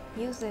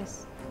 Use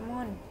this. Come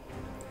on.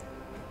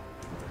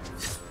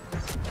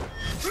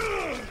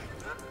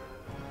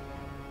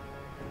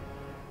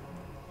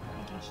 I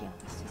can heal.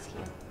 Let's just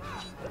heal.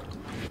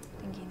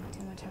 Thinking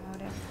too much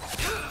about it.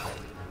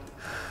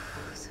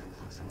 So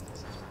close.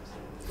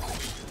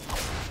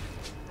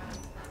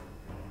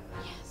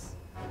 Yes.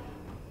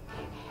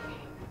 Okay.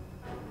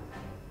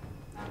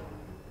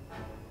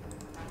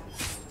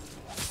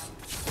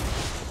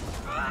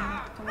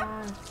 Come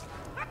on.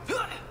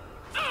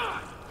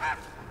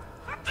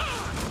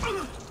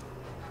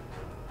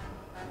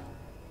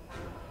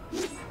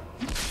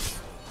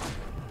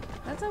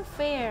 That's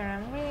unfair.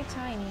 I'm really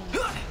tiny.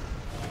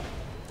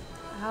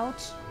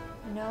 Ouch.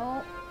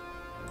 No.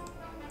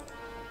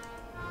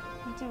 I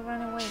need to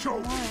run away. Come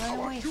on, run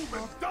away.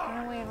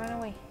 Run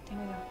away. There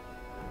we go.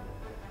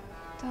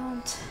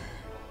 Don't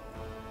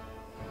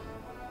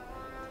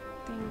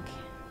think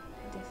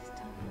this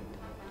time.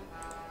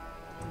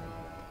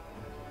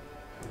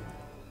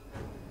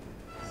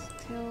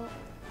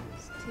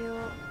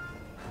 Still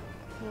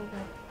feel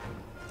good.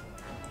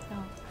 No.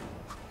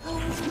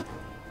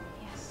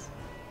 Yes.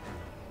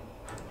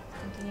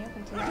 Continue.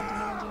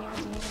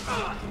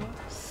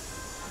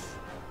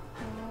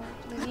 No,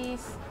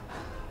 please.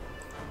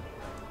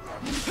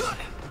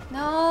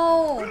 No,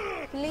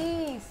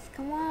 please.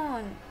 Come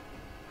on.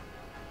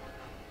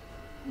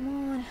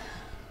 Okay.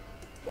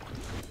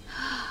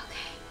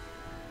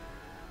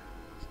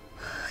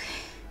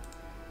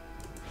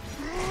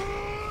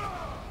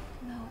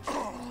 No,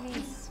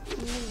 please.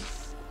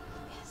 Yes.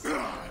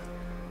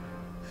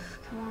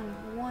 Come on,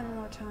 one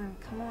more time.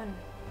 Come on.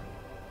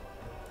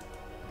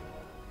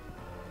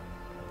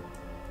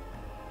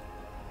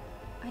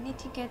 I need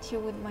to get you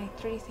with my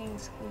 3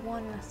 things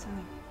one last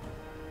time.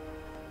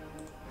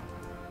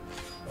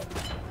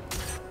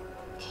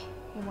 Okay,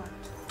 it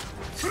worked.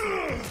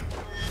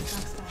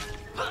 Next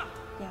time.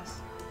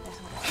 Yes, this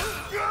one.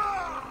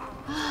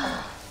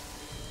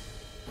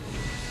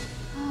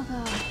 Oh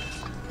god.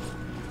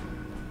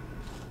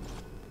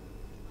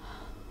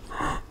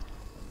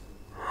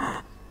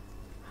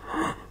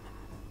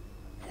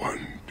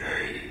 One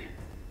day,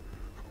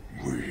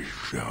 we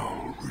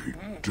shall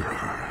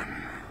return.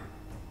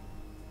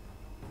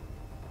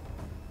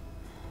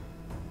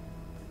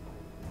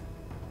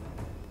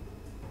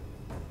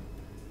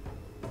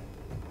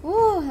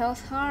 Ooh, that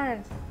was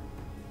hard.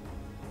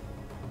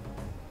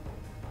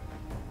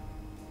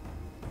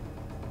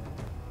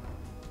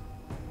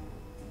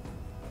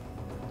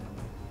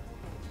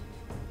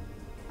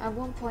 At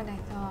one point I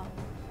thought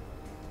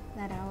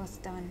that I was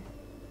done.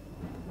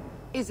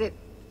 Is it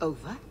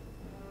over?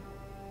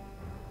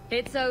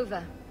 It's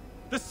over.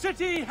 The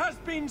city has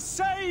been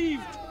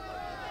saved!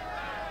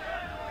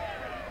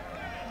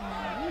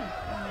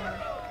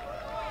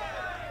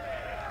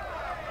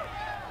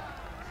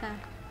 Huh.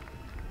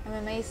 I'm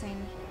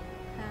amazing.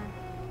 Huh.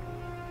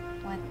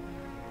 What?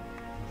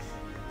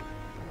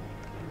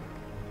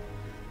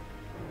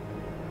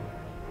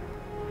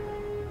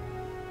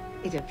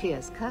 It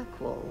appears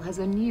Kirkwall has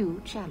a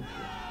new champion.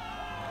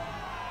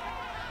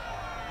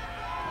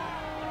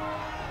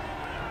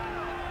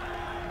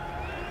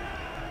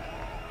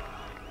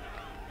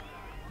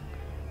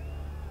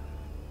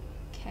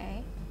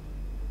 Okay.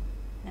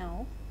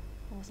 No.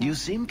 You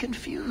seem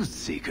confused,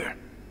 Seeker.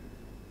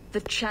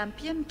 The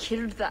champion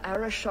killed the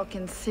Arashok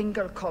in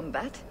single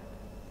combat?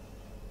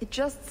 It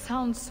just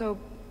sounds so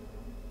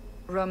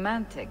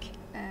romantic.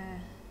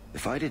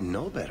 If I didn't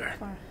know better,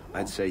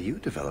 I'd say you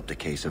developed a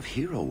case of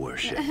hero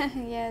worship.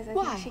 Yes, I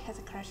Why? think she has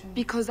a crush on me.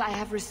 Because I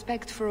have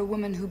respect for a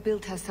woman who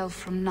built herself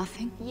from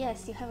nothing?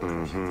 Yes, you have a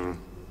crush on me.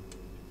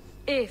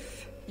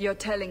 If you're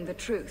telling the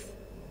truth.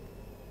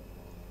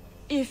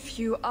 If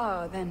you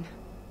are, then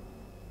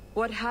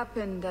what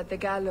happened at the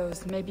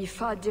gallows may be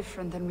far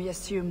different than we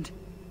assumed.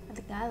 At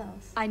the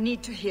gallows. I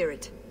need to hear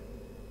it.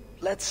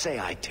 Let's say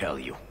I tell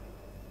you.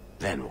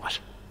 Then what?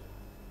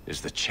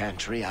 Is the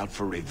Chantry out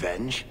for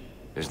revenge?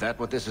 Is that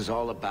what this is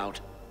all about?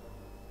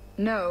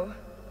 No,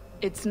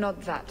 it's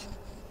not that.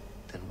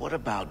 Then what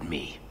about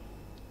me?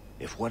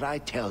 If what I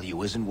tell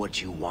you isn't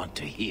what you want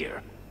to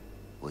hear,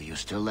 will you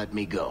still let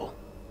me go?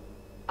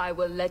 I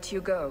will let you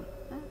go.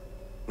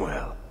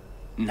 Well,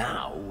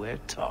 Now we're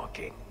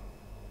talking.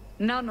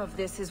 None of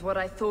this is what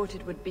I thought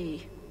it would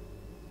be.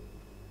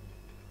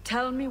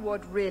 Tell me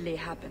what really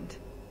happened.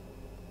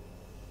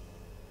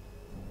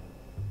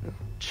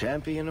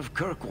 Champion of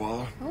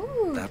Kirkwall.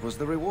 Ooh. That was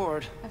the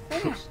reward. I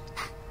finished.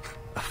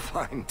 A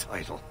fine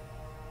title.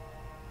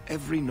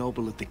 Every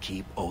noble at the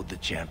keep owed the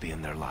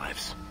champion their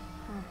lives.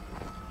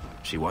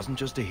 She wasn't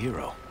just a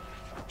hero.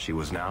 She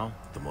was now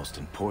the most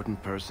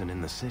important person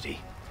in the city.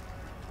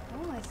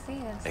 Oh, I see.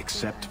 That's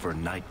Except for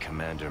Knight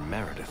Commander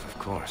Meredith, of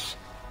course.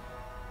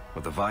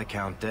 With the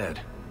Viscount dead,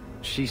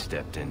 she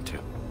stepped in to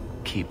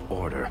keep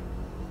order.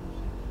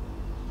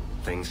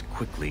 Things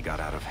quickly got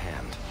out of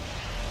hand.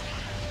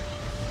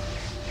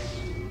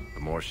 The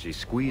more she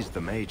squeezed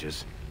the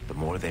mages, the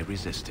more they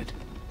resisted.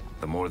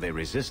 The more they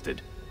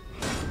resisted,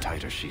 the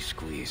tighter she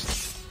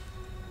squeezed.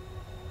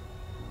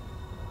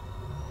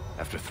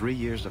 After 3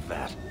 years of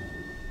that,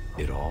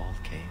 it all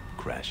came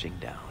crashing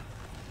down.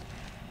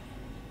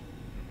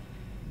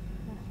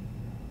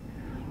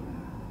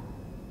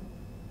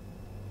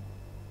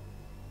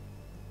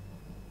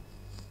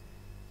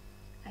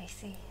 I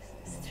see.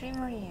 It's 3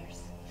 more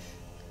years.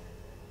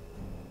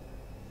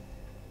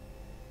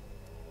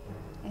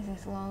 Is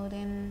this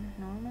loading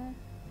normal?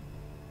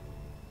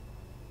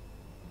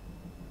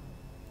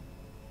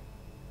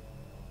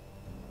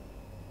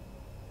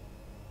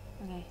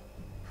 Okay.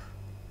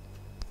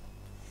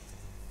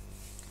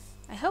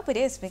 I hope it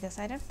is, because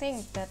I don't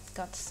think that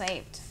got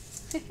saved.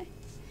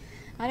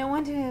 I don't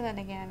want to do that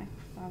again.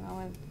 I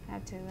will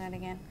have to do that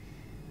again.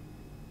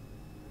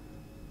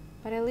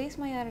 But at least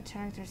my other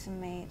character is a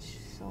mage,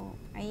 so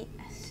I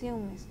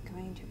assume it's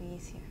going to be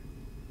easier.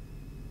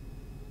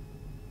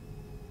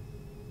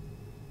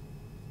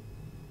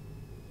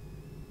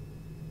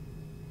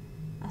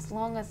 As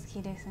long as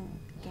he doesn't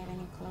get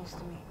any close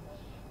to me.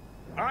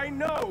 I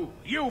know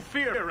you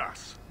fear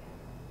us.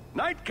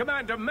 Knight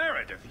Commander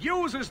Meredith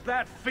uses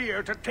that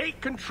fear to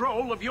take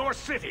control of your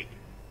city.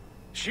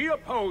 She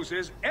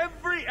opposes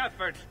every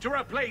effort to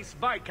replace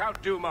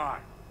Viscount Dumar.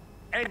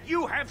 And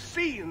you have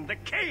seen the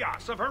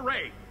chaos of her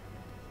reign.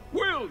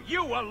 Will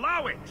you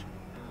allow it?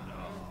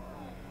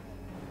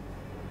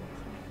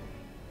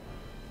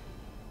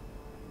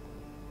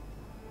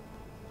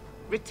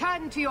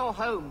 Return to your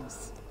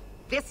homes.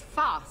 This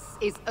farce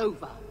is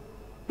over.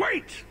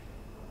 Wait!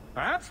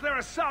 Perhaps there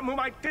are some who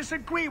might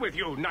disagree with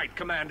you, Knight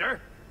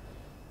Commander.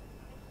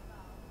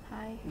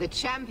 Hi. The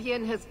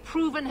champion has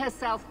proven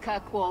herself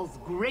Kirkwall's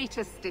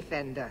greatest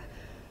defender.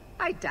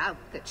 I doubt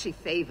that she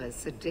favors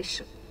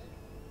sedition.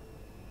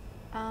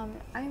 I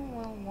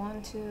will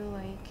want to,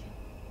 like,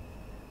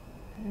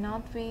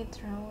 not be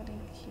thrown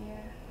in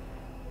here.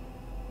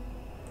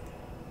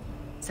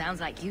 Sounds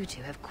like you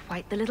two have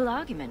quite the little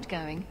argument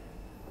going.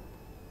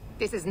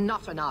 This is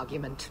not an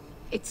argument.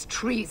 It's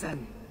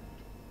treason.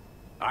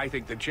 I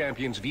think the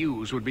champion's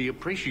views would be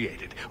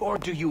appreciated. Or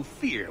do you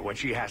fear what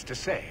she has to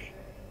say?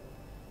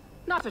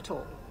 Not at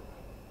all.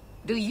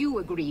 Do you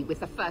agree with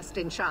the first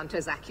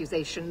Enchanter's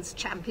accusations,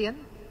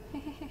 champion?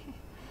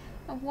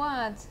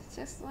 What?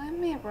 Just let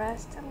me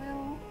rest a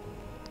little.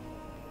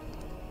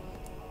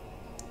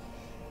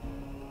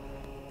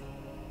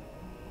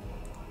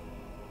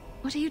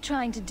 What are you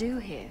trying to do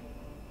here?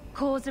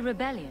 Cause a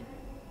rebellion?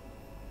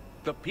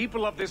 The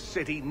people of this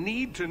city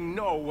need to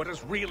know what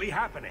is really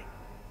happening.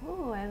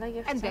 Ooh, I like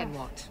your And stuff. then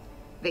what?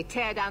 They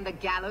tear down the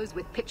gallows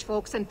with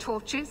pitchforks and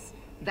torches?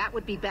 That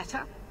would be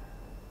better?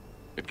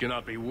 It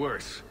cannot be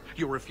worse.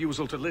 Your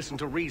refusal to listen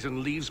to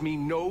reason leaves me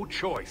no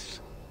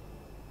choice.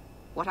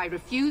 What I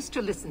refuse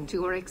to listen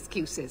to are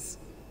excuses.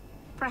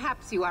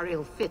 Perhaps you are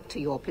ill-fit to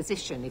your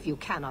position if you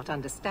cannot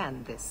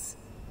understand this.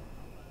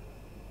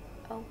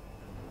 Oh.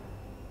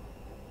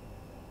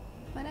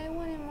 But I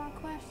wanted more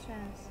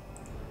questions.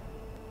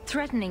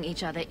 Threatening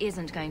each other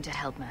isn't going to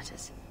help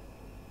matters.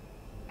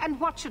 And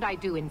what should I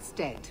do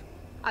instead?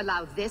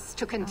 Allow this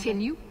to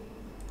continue?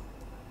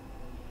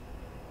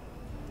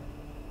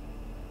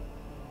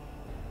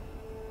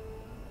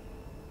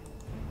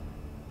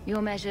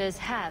 Your measures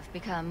have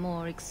become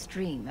more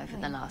extreme over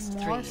the last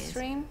 3 More years.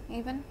 extreme,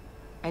 even?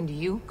 And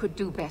you could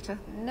do better?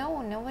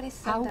 No, nobody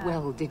said How that.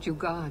 well did you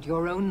guard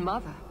your own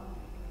mother?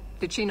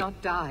 Did she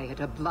not die at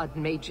a blood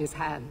mage's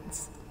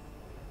hands?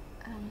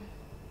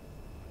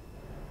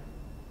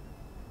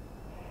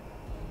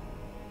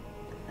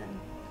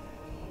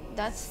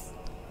 That's...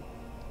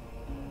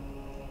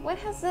 What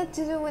has that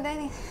to do with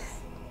anything?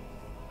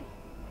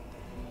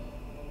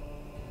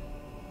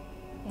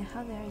 Yeah,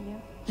 how dare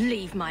you?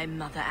 Leave my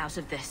mother out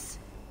of this.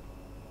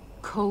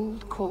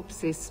 Cold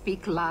corpses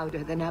speak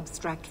louder than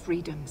abstract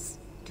freedoms,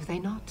 do they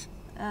not?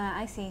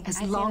 I see. As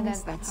I see long that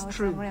as that's how it's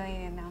true,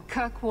 related now.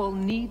 Kirkwall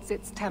needs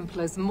its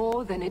Templars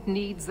more than it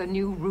needs a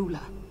new ruler.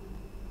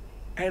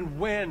 And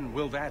when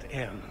will that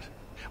end?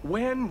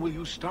 When will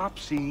you stop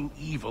seeing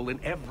evil in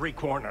every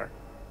corner?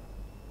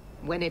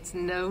 When it's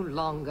no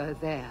longer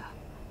there.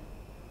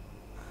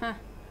 Huh.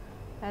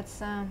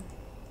 That's,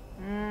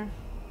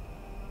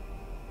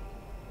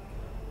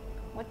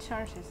 What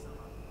charges?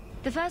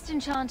 The first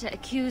Enchanter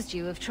accused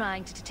you of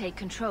trying to take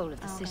control of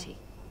the city.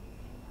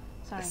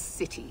 The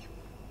city.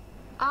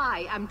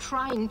 I am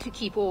trying to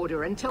keep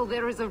order until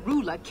there is a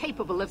ruler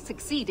capable of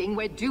succeeding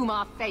where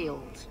Duma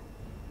failed.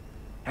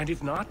 And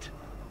if not,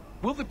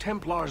 will the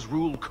Templars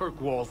rule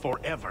Kirkwall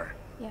forever?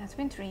 Yeah, it's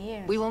been 3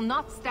 years. We will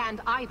not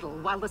stand idle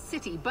while the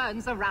city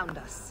burns around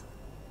us.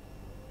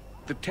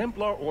 The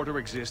Templar Order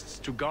exists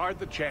to guard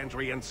the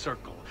Chantry and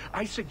Circle.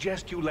 I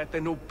suggest you let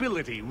the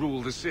nobility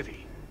rule the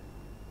city.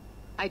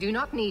 I do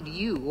not need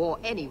you or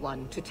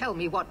anyone to tell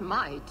me what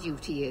my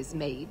duty is,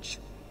 mage.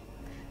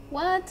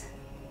 What?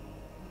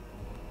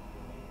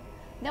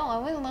 No, I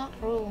will not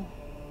rule.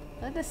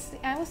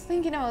 I was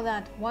thinking about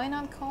that. Why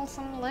not call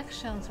some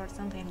elections or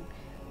something?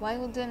 Why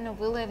would the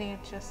nobility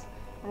just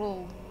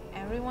rule?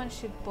 Everyone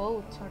should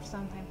vote or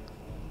something.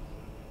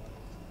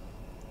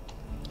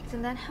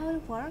 Isn't that how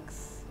it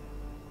works?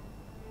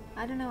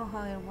 I don't know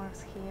how it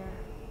works here.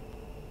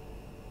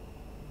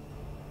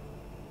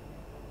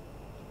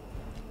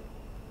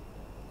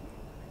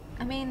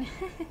 I mean,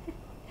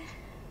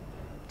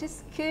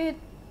 this could...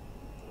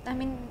 I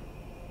mean,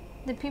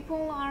 the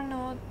people are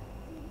not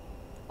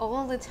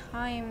all the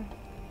time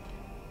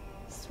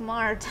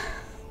smart.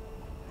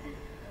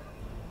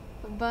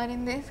 But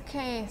in this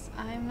case,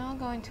 I'm not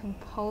going to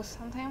impose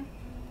something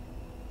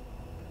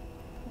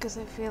because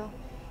I feel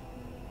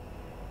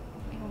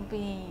it will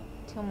be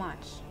too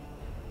much.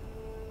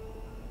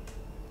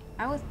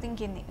 I was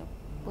thinking it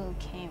will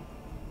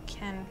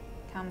can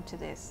come to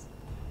this.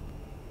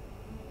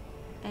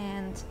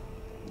 And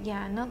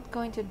yeah, I'm not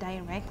going to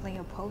directly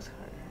oppose her.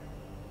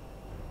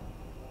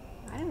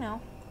 I don't know.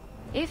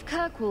 If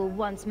Kirkwall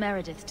wants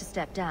Meredith to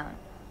step down,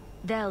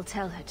 they'll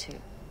tell her to.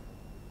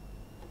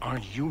 Are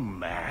you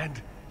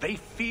mad? They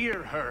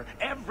fear her.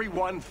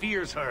 Everyone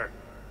fears her.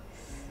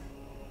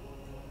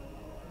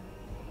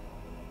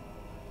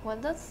 Well,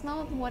 that's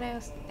not what I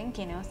was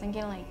thinking. I was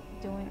thinking like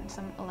doing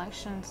some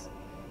elections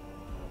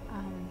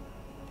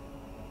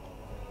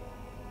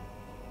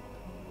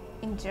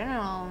in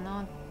general,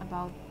 not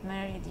about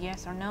married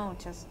yes or no,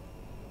 just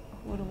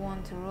who would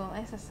want to rule.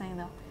 As I was saying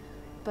though,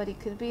 but it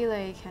could be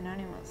like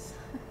anonymous.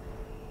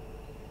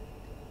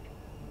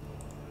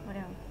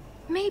 Whatever.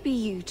 Maybe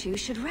you two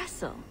should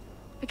wrestle,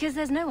 because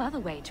there's no other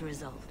way to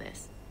resolve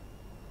this.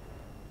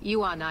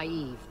 You are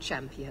naive,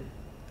 champion.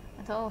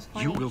 I thought it was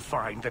funny. You will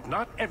find that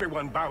not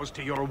everyone bows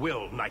to your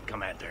will, Knight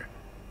Commander.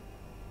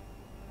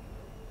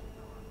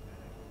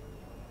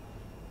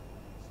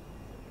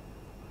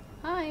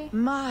 Hi.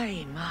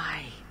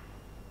 My.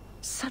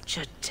 Such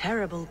a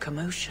terrible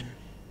commotion.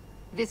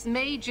 This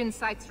mage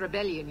incites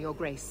rebellion, Your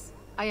Grace.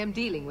 I am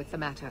dealing with the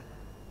matter.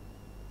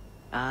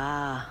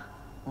 Ah,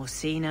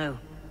 Orsino.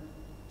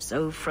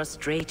 So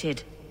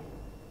frustrated.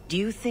 Do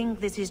you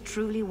think this is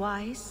truly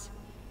wise?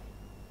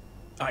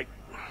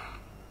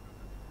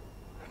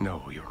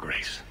 No, Your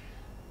Grace.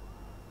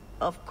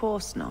 Of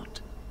course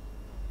not.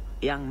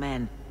 Young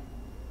men,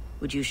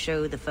 would you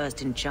show the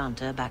first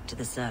enchanter back to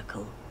the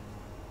circle?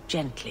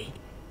 Gently,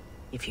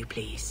 if you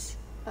please.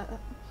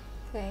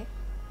 Okay.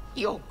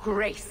 Your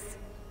Grace.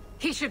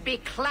 He should be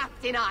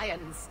clapped in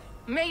irons,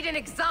 made an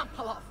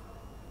example of.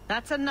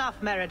 That's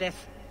enough,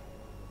 Meredith.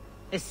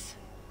 This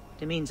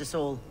demeans us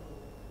all.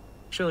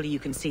 Surely you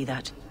can see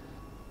that.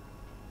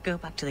 Go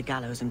back to the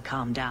gallows and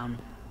calm down,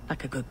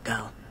 like a good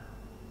girl.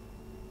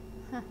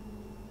 Huh.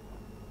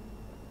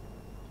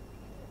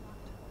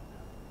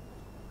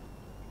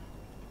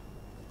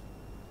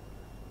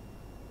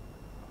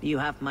 You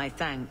have my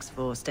thanks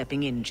for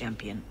stepping in,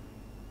 champion.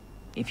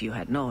 If you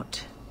had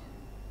not...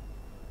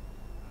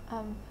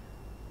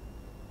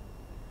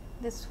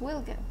 This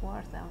will get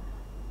worse though.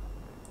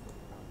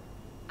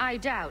 I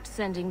doubt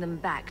sending them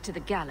back to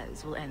the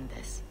gallows will end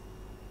this.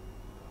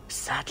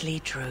 Sadly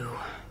true.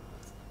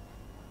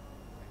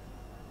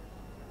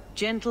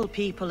 Gentle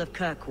people of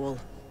Kirkwall,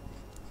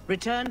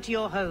 return to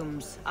your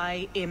homes,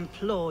 I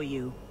implore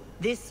you.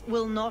 This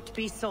will not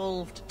be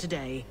solved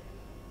today.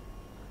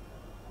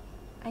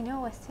 I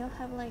know, I still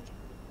have like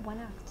one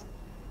act.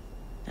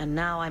 And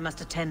now I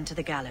must attend to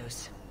the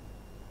gallows.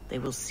 They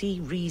will see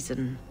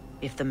reason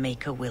if the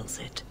Maker wills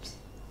it.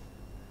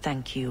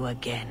 Thank you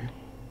again,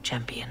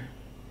 champion.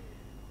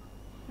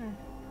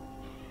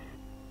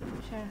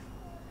 Sure.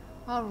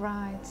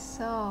 Alright,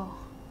 so...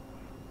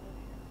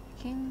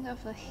 King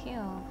of the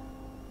Hill.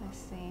 Let's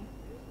see.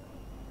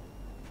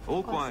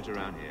 All quiet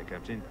around here,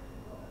 Captain.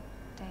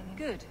 Dating.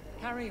 Good.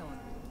 Carry on.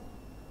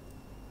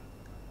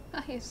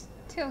 Oh, he's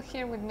still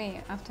here with me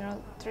after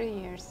all 3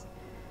 years.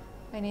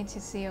 I need to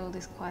see all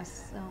these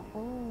quests.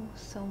 Oh,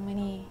 so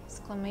many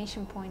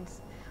exclamation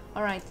points.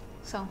 Alright,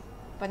 so,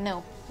 but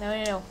no.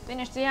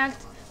 Finish the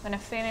act. I'm gonna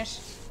finish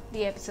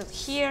the episode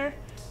here.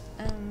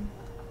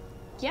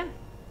 Yeah,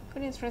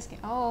 pretty interesting.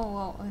 Oh,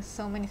 wow, there's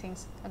so many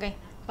things. Okay,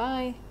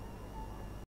 bye.